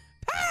 Pass.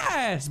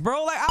 Pass,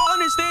 bro. Like, I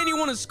understand you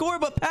want to score,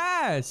 but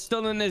pass.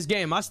 Still in this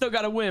game. I still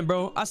got to win,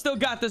 bro. I still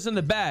got this in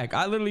the bag.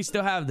 I literally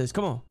still have this.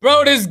 Come on.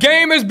 Bro, this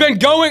game has been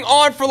going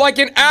on for like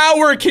an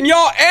hour. Can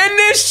y'all end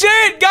this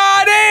shit?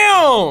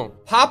 Goddamn.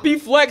 Poppy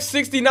Flex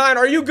 69.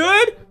 Are you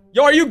good?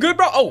 Yo, are you good,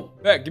 bro? Oh,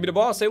 back. Give me the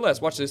ball. Say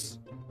less. Watch this.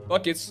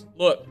 Buckets.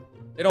 Look.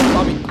 They don't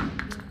stop me.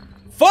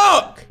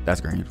 Fuck. That's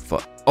green.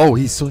 Fuck. Oh,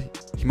 he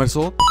might have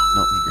sold.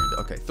 No, he greened it.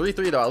 Okay,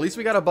 3-3 though. At least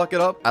we got a bucket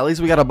up. At least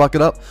we got a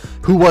bucket up.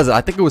 Who was it? I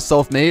think it was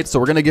self-made. So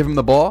we're gonna give him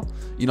the ball.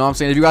 You know what I'm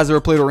saying? If you guys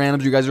ever played with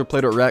randoms, you guys ever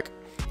played with rec,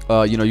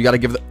 you know, you gotta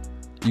give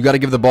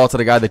the ball to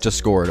the guy that just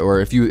scored. Or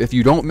if you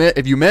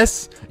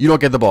miss, you don't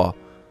get the ball.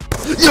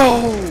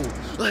 Yo,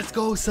 let's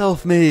go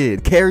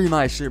self-made. Carry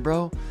my shit,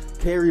 bro.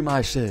 Carry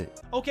my shit.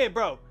 Okay,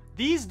 bro.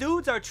 These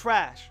dudes are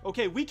trash.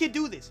 Okay, we could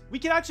do this. We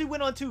could actually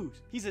win on 2s.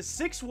 He's a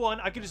 6'1".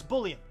 I could just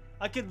bully him.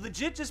 I could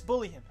legit just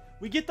bully him.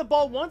 We get the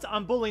ball once,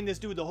 I'm bullying this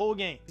dude the whole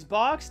game. He's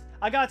boxed.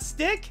 I got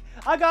stick.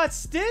 I got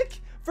stick.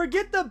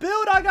 Forget the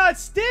build. I got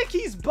stick.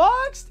 He's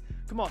boxed.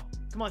 Come on.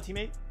 Come on,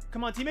 teammate.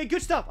 Come on, teammate.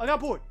 Good stuff. I got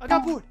bored. I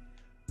got bored.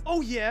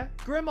 Oh, yeah.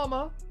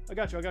 Grandmama. I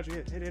got you. I got you.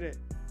 Hit.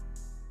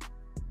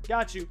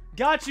 Got you.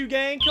 Got you,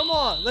 gang. Come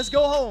on. Let's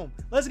go home.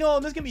 Let's go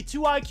home. This is going to be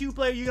 2 IQ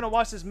player. You're going to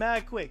watch this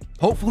mad quick.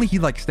 Hopefully he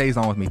like stays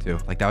on with me too.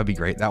 Like that would be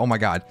great. That, oh my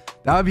God.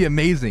 That would be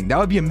amazing. That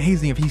would be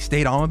amazing if he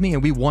stayed on with me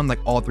and we won like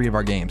all 3 of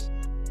our games.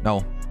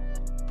 No.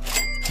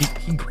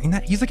 He greened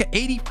that? He's like an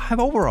 85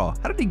 overall.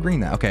 How did he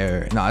green that? Okay. All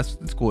right. No,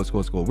 it's cool. It's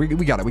cool. We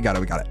got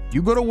it.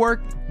 You go to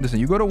work. Listen,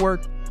 you go to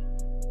work.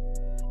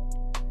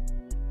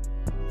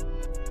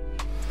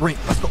 Green.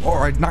 Let's go. All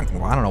right. I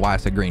don't know why I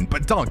said green,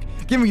 but dunk.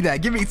 Give me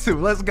that. Give me 2.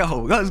 Let's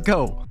go.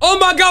 Oh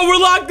my God, we're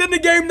locked into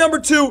game number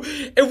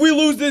 2. If we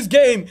lose this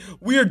game,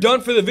 we are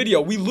done for the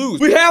video. We lose.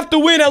 We have to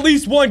win at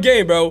least 1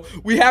 game, bro.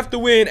 We have to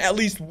win at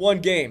least 1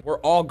 game. We're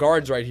all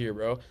guards right here,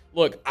 bro.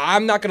 Look,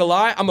 I'm not gonna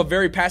lie. I'm a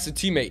very passive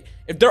teammate.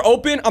 If they're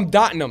open, I'm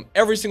dotting them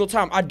every single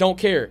time. I don't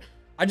care.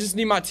 I just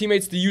need my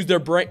teammates to use their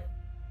brain.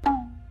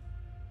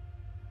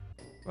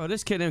 Bro,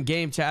 this kid in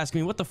game chat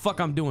asking me what the fuck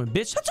I'm doing.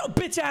 Bitch, shut your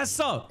bitch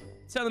ass up.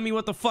 Telling me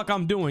what the fuck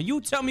I'm doing.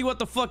 You tell me what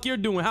the fuck you're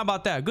doing. How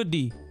about that? Good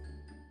D.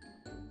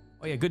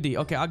 Oh yeah, good D.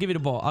 Okay, I'll give you the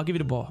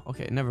ball.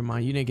 Okay, never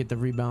mind. You didn't get the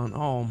rebound.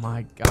 Oh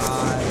my God.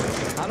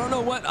 I don't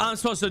know what I'm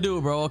supposed to do,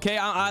 bro. Okay,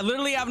 I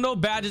literally have no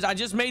badges. I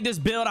just made this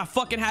build. I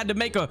fucking had to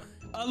make a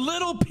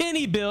little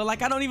penny build.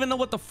 Like I don't even know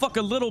what the fuck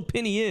a little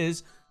penny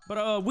is.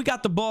 But we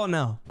got the ball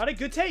now. All right,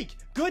 good take.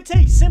 Good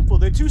take. Simple.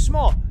 They're too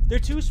small.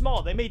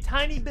 They made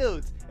tiny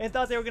builds and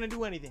thought they were gonna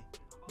do anything.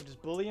 We'll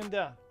just bully him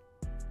down.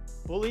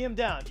 Bully him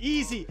down.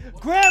 Easy.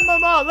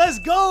 Grandmama, let's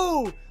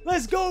go.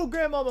 Let's go,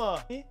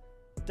 Grandmama.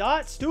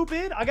 Dot,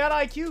 stupid. I got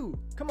IQ.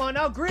 Come on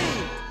now, green.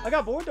 I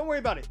got bored. Don't worry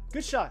about it.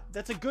 Good shot.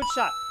 That's a good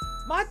shot.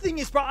 My thing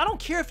is, bro, I don't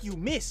care if you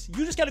miss.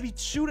 You just got to be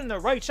shooting the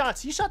right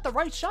shots. You shot the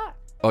right shot.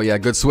 Oh, yeah.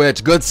 Good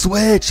switch. Good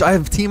switch. I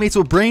have teammates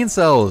with brain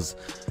cells.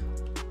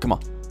 Come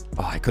on.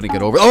 Oh, I couldn't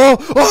get over.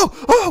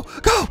 Oh,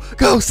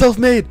 go.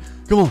 Self-made.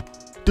 Come on.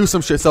 Do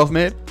some shit,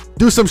 self-made.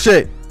 Do some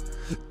shit.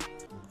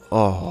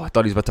 Oh, I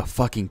thought he was about to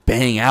fucking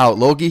bang out.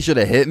 Loki should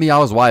have hit me. I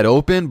was wide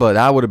open, but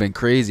that would have been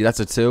crazy.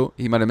 That's a 2.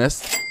 He might have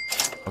missed.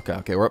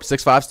 Okay. We're up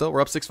 6-5 still. We're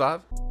up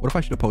 6-5. What if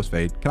I should have post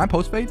fade? Can I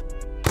post fade?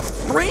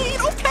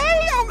 Green.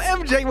 Okay, I'm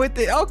MJ with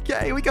it.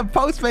 Okay, we can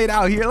post fade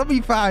out here. Let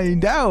me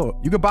find out.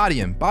 You can body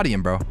him,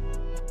 bro.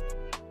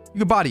 You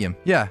can body him.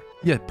 Yeah,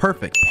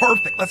 perfect.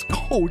 Let's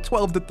go.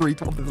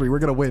 12-3. We're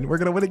gonna win. We're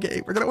gonna win a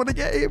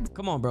game.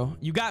 Come on, bro.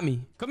 You got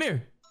me. Come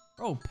here.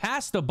 Bro,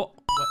 pass the ball.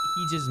 What?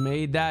 He just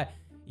made that.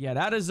 Yeah,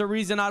 that is the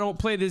reason I don't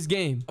play this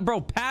game.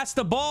 Bro, pass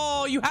the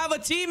ball. You have a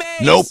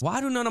teammate. Nope.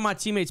 Why do none of my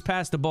teammates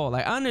pass the ball?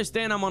 Like, I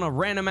understand I'm on a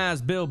random ass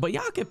build, but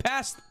y'all can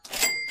pass.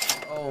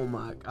 Oh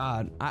my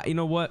God. You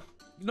know what?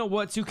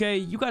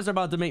 2K? You guys are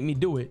about to make me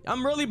do it.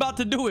 I'm really about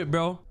to do it,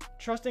 bro.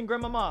 Trusting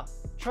Grandmama.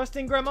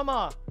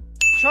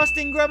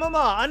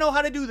 I know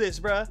how to do this,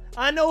 bruh.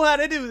 I know how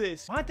to do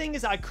this. My thing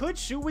is I could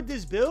shoot with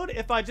this build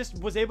if I just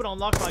was able to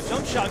unlock my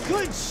jump shot.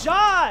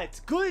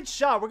 Good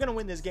shot. We're going to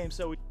win this game.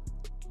 So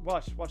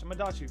watch. I'm gonna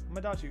dot you.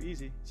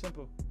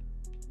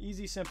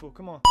 Easy, simple.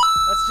 Come on.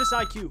 That's just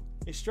IQ.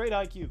 It's straight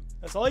IQ.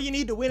 That's all you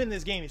need to win in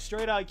this game. It's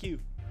straight IQ.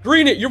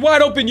 Green it. You're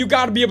wide open. You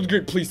got to be able to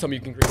green. Please tell me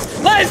you can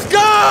green. Let's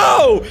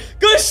go.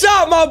 Good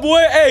shot, my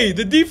boy. Hey,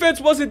 the defense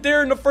wasn't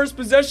there in the first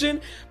possession,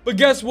 but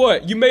guess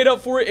what? You made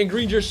up for it and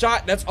greened your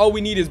shot. That's all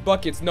we need is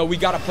buckets. No, we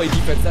got to play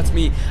defense. That's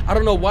me. I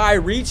don't know why I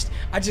reached.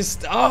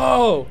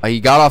 He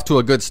got off to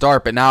a good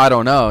start, but now I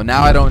don't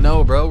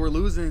know. Bro. We're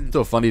losing. It's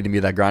so funny to me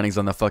that grinding's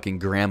on the fucking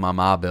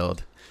grandmama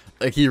build.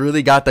 Like, he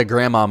really got the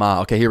grandmama.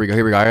 Okay, here we go.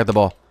 I got the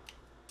ball.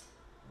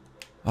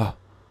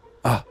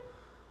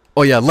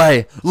 Oh, yeah.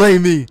 Lay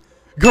me.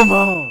 Come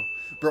on.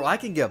 Bro, I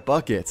can get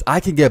buckets.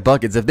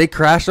 If they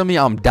crash on me,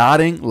 I'm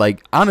dotting.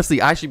 Like,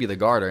 honestly, I should be the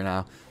guard right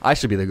now.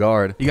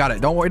 You got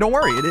it. Don't worry.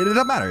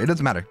 It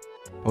doesn't matter.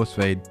 Post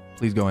fade.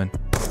 Please go in.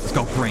 Let's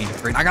go. Green.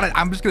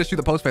 I'm just gonna shoot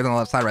the post fade on the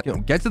left side. Right. Yo,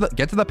 get to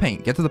the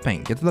paint.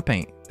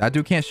 That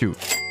dude can't shoot.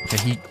 Okay,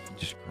 he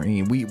just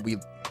green. Hit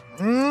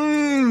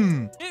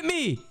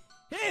me.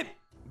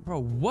 Bro,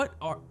 wait,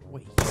 he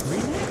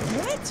greened that?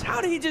 What?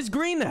 How did he just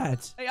green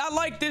that? Hey, I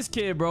like this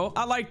kid, bro.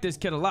 I like this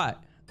kid a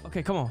lot.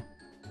 Okay, come on.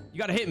 You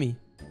gotta hit me.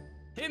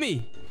 Oh my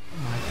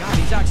God,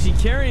 he's actually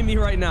carrying me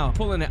right now. I'm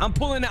pulling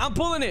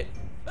it.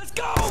 Let's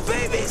go,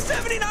 baby.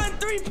 79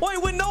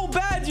 3-point with no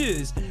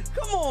badges.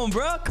 Come on,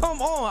 bro. Come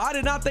on. I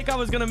did not think I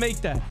was gonna make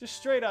that. Just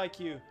straight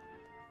IQ.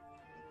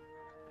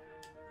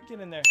 Get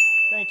in there.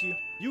 Thank you.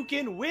 You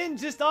can win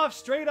just off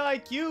straight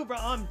IQ, bro.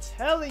 I'm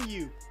telling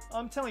you.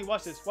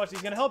 Watch this.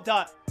 He's gonna help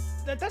dot.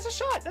 That's a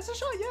shot.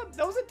 Yeah,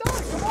 that was a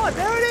dot. Come on.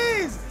 There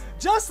it is.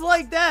 Just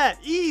like that.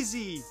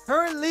 Easy.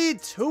 Currently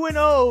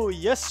 2-0.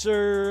 Yes,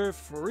 sir.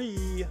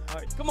 Free. All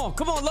right. Come on,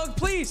 look,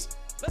 please.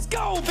 Let's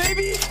go,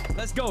 baby.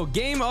 Let's go.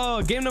 Game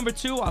number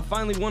 2. I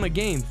finally won a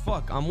game.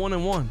 Fuck, I'm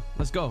 1-1.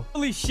 Let's go.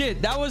 Holy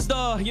shit. That was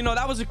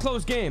that was a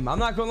close game. I'm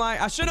not gonna lie.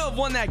 I should have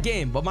won that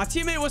game, but my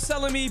teammate was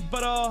selling me.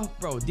 But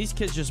bro, these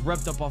kids just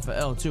repped up off of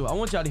L too. I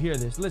want y'all to hear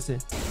this. Listen.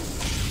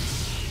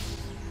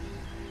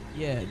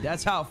 Yeah,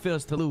 that's how it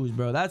feels to lose,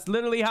 bro. That's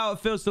literally how it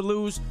feels to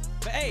lose.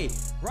 But hey,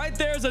 right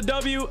there's a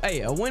W.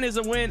 Hey, a win is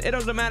a win. It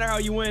doesn't matter how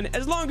you win.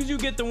 As long as you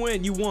get the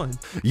win, you won.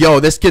 Yo,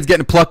 this kid's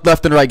getting plucked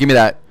left and right. Give me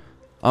that.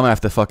 I'm gonna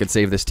have to fucking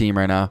save this team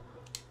right now.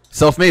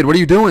 Self-made, what are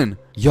you doing?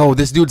 Yo,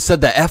 this dude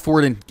said the F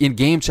word in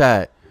game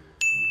chat.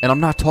 And I'm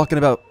not talking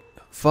about...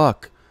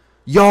 Fuck.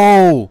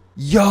 Yo,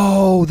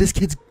 this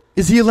kid's...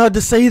 Is he allowed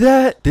to say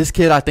that? This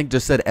kid, I think,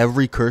 just said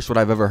every curse word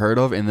I've ever heard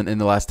of in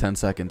the last 10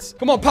 seconds.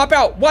 Come on, pop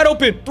out. Wide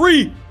open.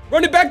 3.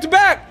 Run it back to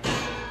back.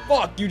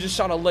 Fuck, you just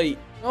shot a late.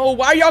 Oh,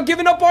 why are y'all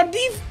giving up on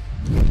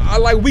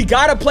defense? We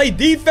gotta play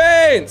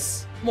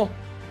defense. Come on.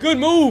 Good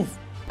move.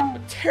 A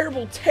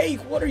terrible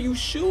take. What are you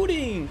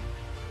shooting?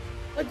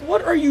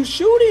 What are you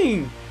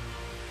shooting?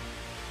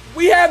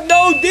 We have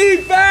no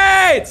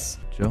defense.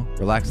 Chill,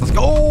 relax. Let's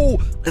go.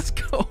 Let's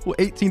go.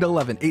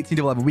 18-11.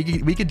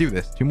 18-11. We could do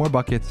this. 2 more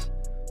buckets,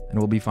 and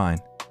we'll be fine.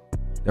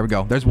 There we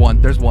go. There's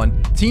one. There's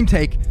one. Team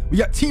take. We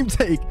got team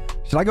take.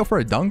 Should I go for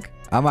a dunk?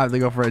 I might have to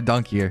go for a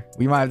dunk here.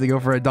 We might have to go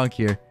for a dunk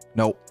here.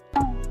 Nope.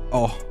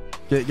 Oh.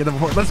 Get the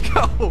board. Let's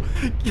go.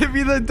 Give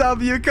me the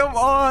W. Come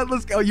on.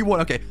 Let's go. You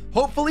won. Okay.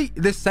 Hopefully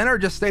this center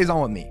just stays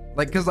on with me.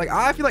 Because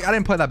I feel like I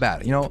didn't play that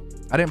bad. You know,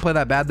 I didn't play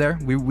that bad there.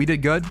 We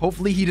did good.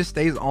 Hopefully he just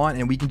stays on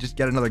and we can just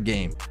get another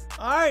game.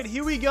 All right,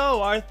 here we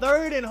go. Our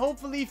third and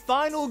hopefully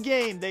final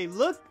game. They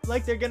look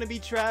like they're going to be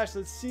trash.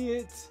 Let's see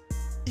it.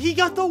 He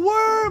got the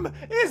worm.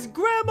 It's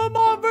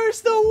Grandmama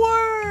versus the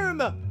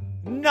worm.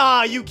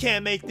 Nah, you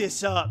can't make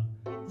this up.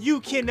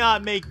 You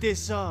cannot make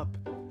this up.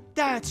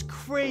 That's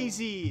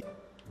crazy.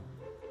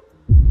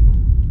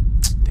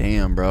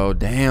 Damn, bro.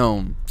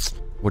 Damn.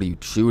 What are you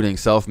shooting?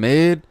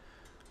 Self-made?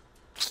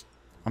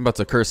 I'm about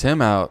to curse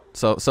him out.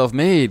 So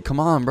self-made. Come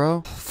on,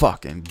 bro.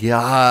 Fucking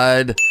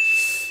God.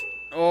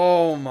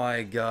 Oh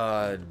my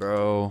God,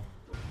 bro.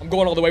 I'm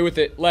going all the way with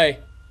it. Lay.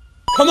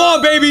 Come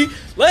on, baby.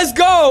 Let's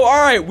go.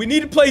 All right. We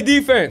need to play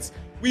defense.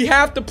 We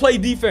have to play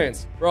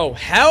defense. Bro,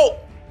 help.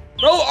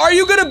 Bro, are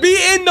you going to be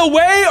in the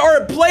way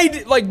or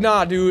play?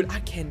 Nah, dude.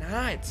 I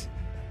cannot.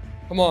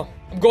 Come on.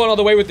 I'm going all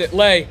the way with it.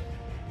 Lay.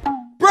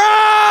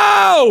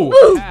 Bro!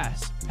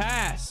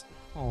 Pass.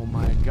 Oh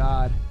my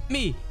God.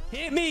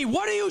 Hit me.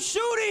 What are you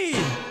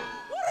shooting?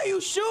 What are you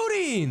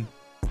shooting?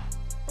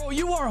 Bro,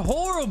 you are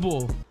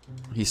horrible.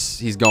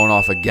 He's going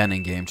off again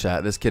in game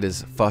chat. This kid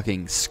is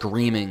fucking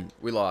screaming.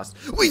 We lost.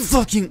 We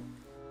fucking...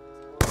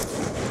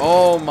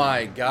 Oh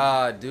my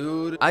God,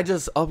 dude. I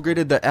just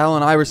upgraded the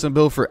Allen Iverson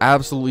build for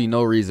absolutely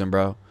no reason,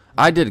 bro.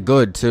 I did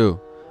good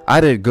too,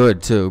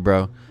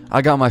 bro.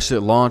 I got my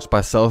shit launched by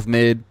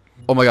Self-Made.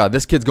 Oh my God,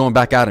 this kid's going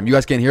back at him. You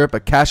guys can't hear it,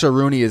 but Kasha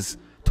Rooney is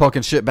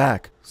talking shit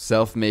back.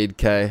 Self-Made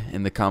K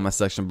in the comment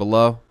section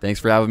below. Thanks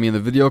for having me in the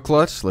video,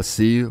 Clutch. Let's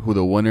see who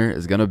the winner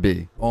is gonna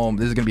be.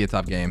 This is gonna be a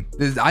tough game.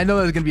 I know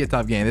this is gonna be a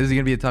tough game. This is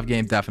gonna be a tough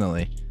game,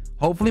 definitely.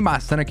 Hopefully my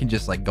center can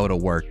just go to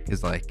work.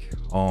 It's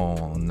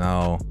oh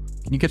no.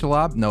 Can you catch a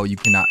lob? No, you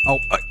cannot. Oh,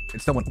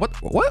 it's someone. What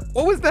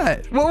was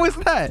that? What was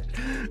that?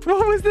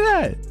 What was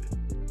that?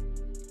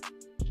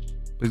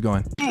 Who's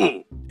going?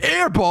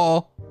 Air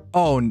ball.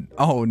 Oh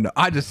no.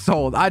 I just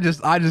sold. I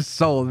just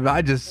sold.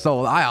 I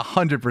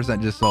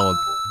 100% just sold.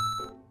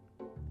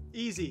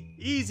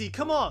 Easy.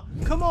 Come on,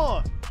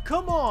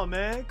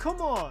 man.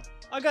 Come on.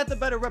 I got the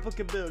better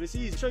replica build. It's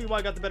easy. Show you why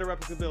I got the better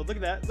replica build.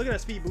 Look at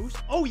that speed boost.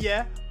 Oh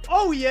yeah.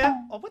 Oh,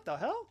 what the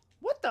hell?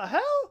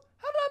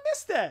 How did I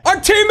miss that? Our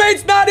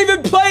teammate's not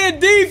even playing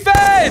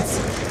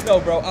defense. No,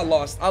 bro, I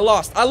lost. I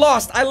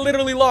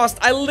literally lost.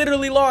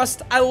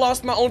 I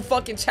lost my own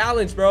fucking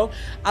challenge, bro.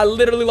 I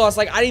literally lost.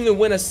 I didn't even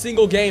win a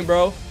single game,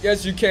 bro.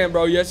 Yes, you can,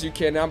 bro. Yes, you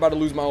can. Now I'm about to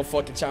lose my own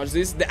fucking challenge.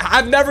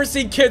 I've never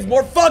seen kids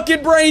more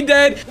fucking brain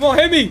dead. Come on,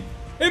 hit me.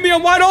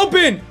 I'm wide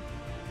open.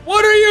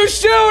 What are you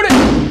shooting?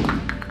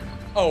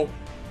 Oh,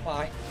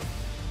 bye.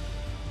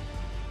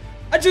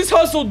 I just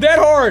hustled dead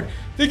hard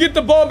to get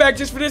the ball back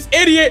just for this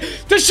idiot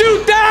to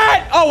shoot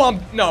that. Oh,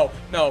 no.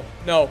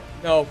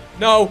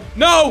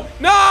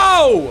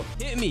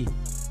 Hit me.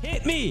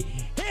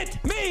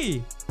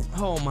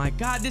 Oh my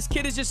God, this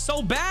kid is just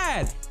so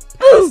bad.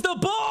 Pass the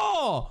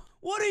ball.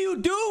 What are you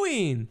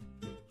doing?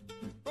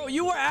 Bro,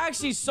 you are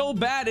actually so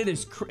bad. It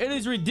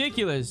is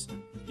ridiculous.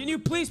 Can you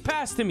please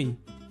pass to me?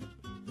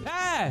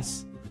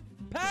 Pass.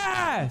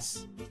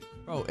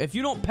 Bro, if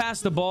you don't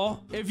pass the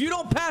ball,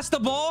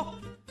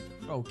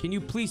 bro, can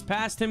you please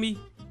pass to me?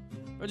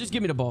 Bro, just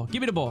give me the ball.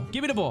 Give me the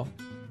ball.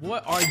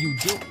 What are you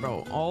doing,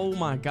 bro? Oh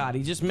my God,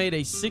 he just made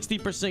a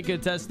 60%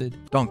 contested.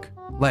 Dunk.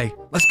 Lay.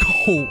 Let's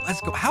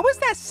go. How is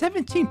that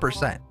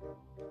 17%?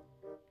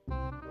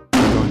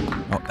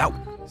 Oh, that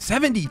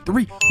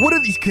 73. What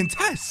are these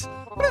contests?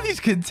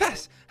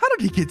 How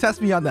did he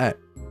contest me on that?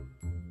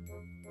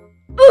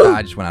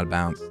 I just went out of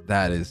bounds.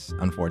 That is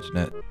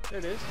unfortunate. There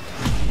it is.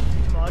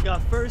 Come I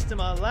got first in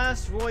my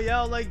last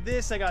Royale like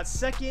this. I got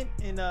second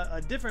in a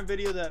different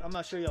video that I'm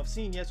not sure y'all have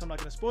seen yet, so I'm not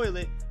gonna spoil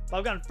it. But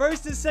I've gotten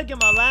first and second in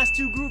my last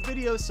 2 group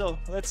videos, so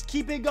let's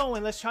keep it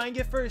going. Let's try and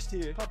get first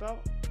here. Pop out.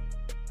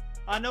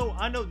 I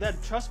know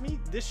that, trust me,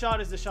 this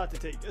shot is the shot to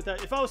take.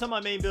 If I was on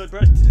my main build,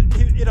 bro,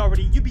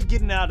 you'd be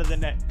getting out of the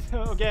net,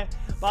 okay?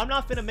 But I'm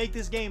not finna make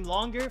this game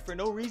longer for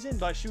no reason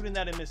by shooting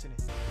that and missing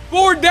it.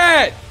 Board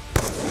that!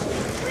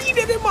 Read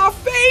it in my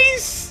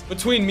face!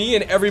 Between me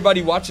and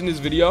everybody watching this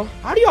video,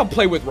 how do y'all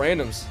play with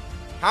randoms?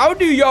 How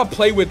do y'all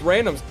play with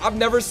randoms? I've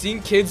never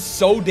seen kids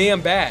so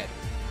damn bad.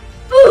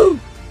 Ooh.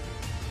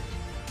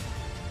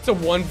 It's a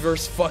 1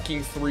 versus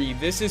fucking 3.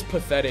 This is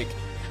pathetic.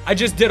 I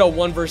just did a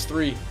 1 versus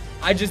 3.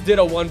 I just did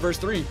a 1 versus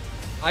 3.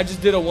 I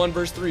just did a 1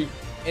 versus 3.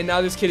 And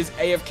now this kid is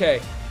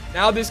AFK.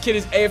 Now this kid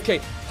is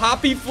AFK.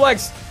 Poppy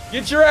Flex,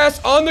 get your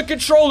ass on the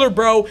controller,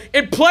 bro,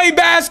 and play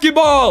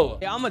basketball.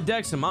 Yeah, I'm a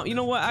dex him. You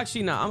know what?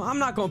 Actually, no. I'm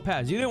not going to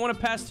pass. You didn't want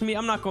to pass to me.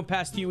 I'm not going to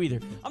pass to you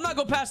either. I'm not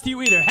going to pass to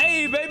you either.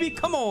 Hey, baby,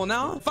 come on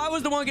now. If I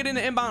was the one getting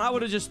the inbound, I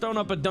would have just thrown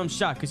up a dumb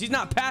shot because he's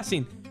not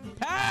passing.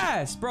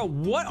 Pass, bro.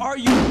 What are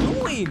you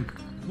doing?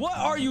 What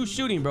are you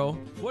shooting, bro?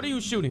 What are you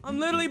shooting? I'm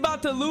literally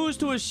about to lose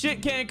to a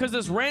shit can because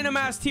this random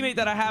ass teammate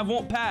that I have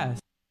won't pass.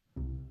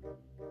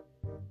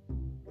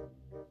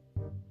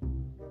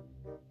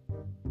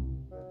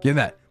 Give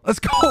that. Let's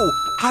go.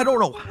 I don't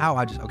know how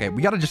okay,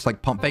 we got to just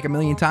like pump fake a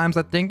million times,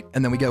 I think,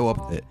 and then we go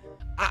up with it.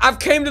 I've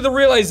came to the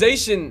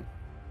realization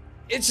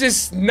it's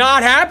just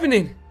not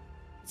happening.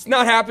 It's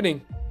not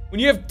happening. When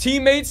you have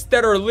teammates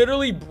that are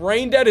literally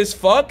brain dead as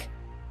fuck,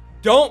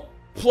 don't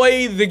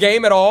play the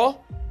game at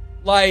all.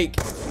 Like,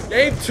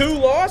 game 2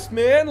 lost,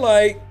 man.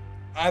 Like,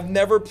 I've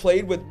never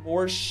played with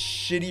more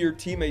shittier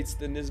teammates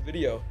than this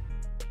video.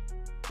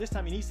 This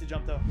time he needs to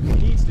jump, though. He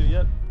needs to,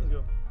 yep. Let's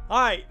go. All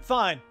right,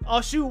 fine.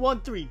 I'll shoot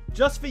 1-3.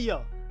 Just for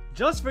y'all.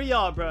 Just for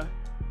y'all, bruh.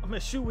 I'm going to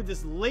shoot with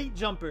this late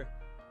jumper.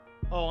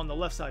 Oh, on the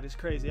left side is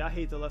crazy. I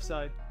hate the left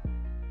side.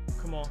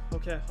 Come on.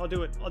 Okay, I'll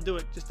do it. I'll do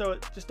it. Just throw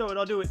it. Just throw it.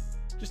 I'll do it.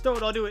 Just throw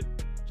it. I'll do it.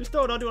 Just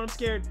throw it. I'll do it. I'm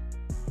scared.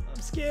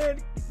 I'm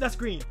scared. That's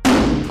green.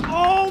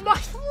 Oh, my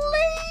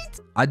late.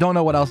 I don't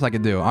know what else I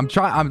could do. I'm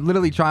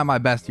literally trying my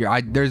best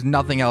here. There's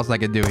nothing else I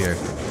could do here.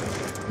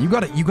 You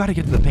gotta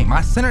get to the paint.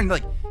 My center,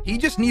 like, he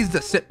just needs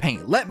to sit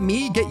paint. Let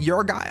me get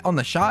your guy on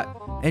the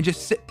shot and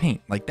just sit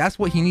paint. Like, that's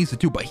what he needs to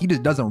do, but he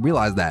just doesn't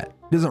realize that.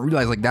 He doesn't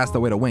realize, like, that's the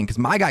way to win, because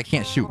my guy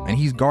can't shoot, and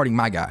he's guarding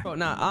my guy. Bro,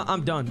 nah,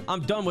 I'm done.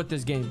 I'm done with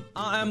this game.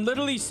 I'm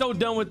literally so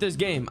done with this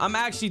game. I'm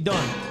actually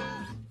done.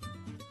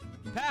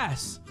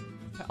 Pass.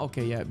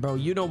 Okay, yeah, bro.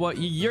 You know what?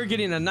 You're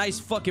getting a nice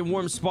fucking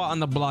warm spot on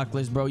the block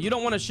list, bro. You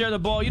don't want to share the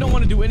ball. You don't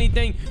want to do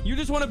anything. You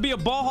just want to be a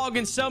ball hog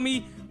and sell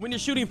me when you're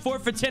shooting 4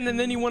 for 10, and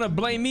then you want to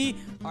blame me.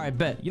 All right,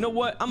 bet. You know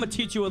what? I'm gonna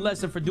teach you a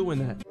lesson for doing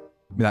that.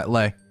 Give me that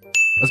lay.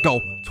 Let's go.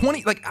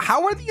 20. Like,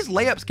 how are these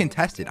layups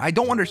contested? I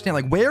don't understand.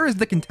 Like, where is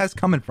the contest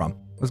coming from?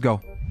 Let's go.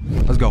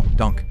 Let's go.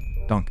 Dunk.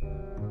 Dunk.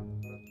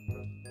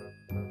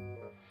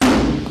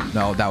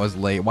 No, that was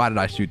late. Why did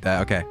I shoot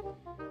that? Okay.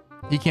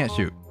 He can't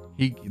shoot.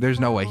 There's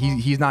no way.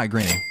 He's not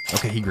greening.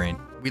 Okay, he greened.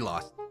 We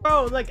lost.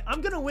 Bro, like,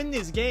 I'm gonna win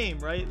this game,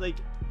 right? Like,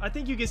 I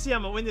think you can see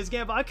I'm gonna win this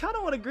game, but I kind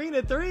of want to green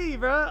a 3,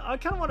 bro. I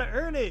kind of want to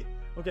earn it.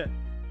 Okay.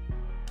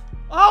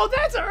 Oh,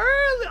 that's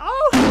early.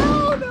 Oh,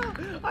 hell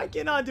no. I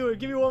cannot do it.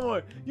 Give me one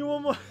more. Give me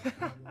one more.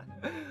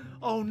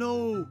 Oh,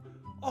 no.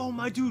 Oh,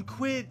 my dude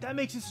quit. That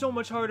makes it so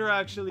much harder,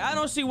 actually. I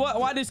don't see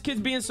why this kid's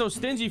being so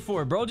stingy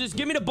for, bro. Just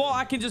give me the ball.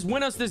 I can just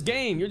win us this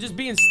game. You're just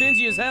being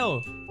stingy as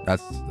hell.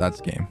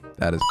 That's game.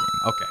 That is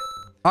game. Okay.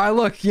 All right,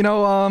 look, you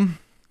know,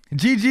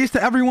 GG's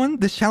to everyone.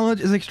 This challenge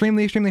is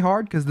extremely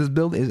hard because this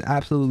build is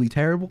absolutely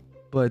terrible.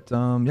 But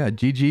yeah,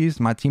 GG's.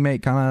 My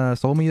teammate kind of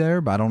sold me there,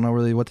 but I don't know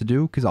really what to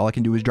do because all I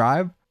can do is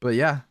drive. But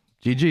yeah,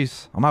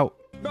 GG's. I'm out.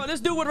 Bro, this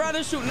dude would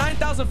rather shoot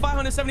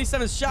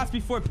 9,577 shots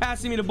before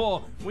passing me the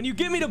ball. When you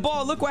give me the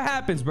ball, look what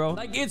happens, bro.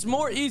 Like, it's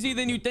more easy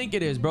than you think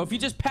it is, bro. If you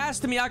just pass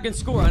to me, I can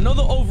score. I know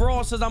the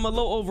overall says I'm a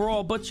low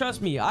overall, but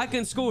trust me, I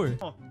can score.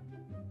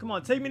 Come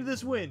on, take me to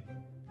this win.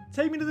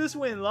 Take me to this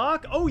win,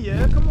 Lock. Oh,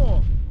 yeah, come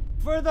on.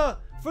 For the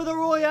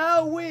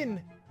Royale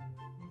win.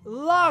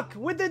 Lock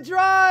with the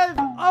drive.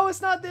 Oh,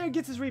 it's not there.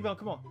 Gets his rebound.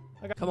 Come on.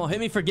 Come on, hit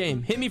me for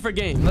game. Hit me for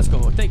game. Let's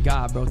go. Thank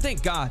God, bro.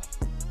 Thank God.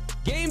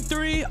 Game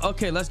 3.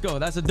 Okay, let's go.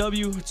 That's a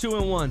W.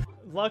 2-1.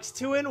 Luck's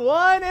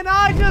 2-1, and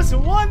I just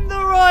won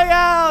the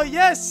Royale.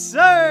 Yes,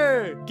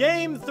 sir.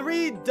 Game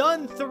 3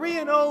 done.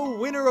 3-0.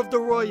 Winner of the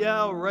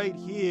Royale right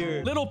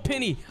here. Little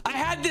Penny. I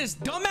had this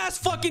dumbass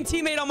fucking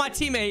teammate on my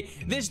teammate.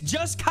 This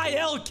Just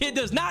Kyle kid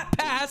does not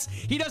pass.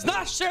 He does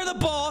not share the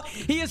ball.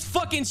 He is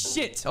fucking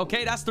shit.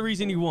 Okay, that's the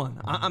reason he won.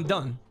 I'm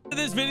done.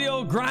 This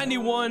video, Grindy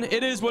won.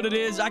 It is what it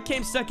is. I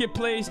came second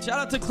place. Shout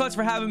out to Clutch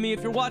for having me.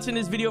 If you're watching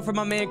this video for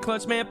my man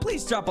Clutch, man,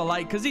 please drop a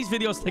like because these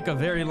videos take a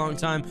very long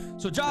time.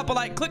 So drop a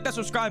like, click that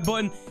subscribe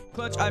button.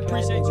 Clutch, I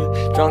appreciate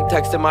you. Drunk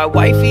texting my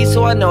wifey,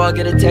 so I know I'll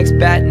get a text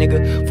back,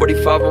 nigga.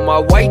 45 on my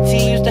white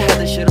tee, used to have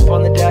this shit up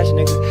on the dash,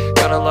 nigga.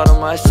 Got a lot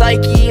on my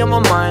psyche, on my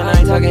mind, I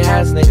ain't talking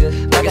hats,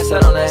 nigga. Like I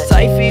said on that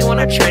Syfy, when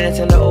I train, I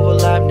tend to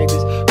overlap,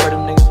 niggas.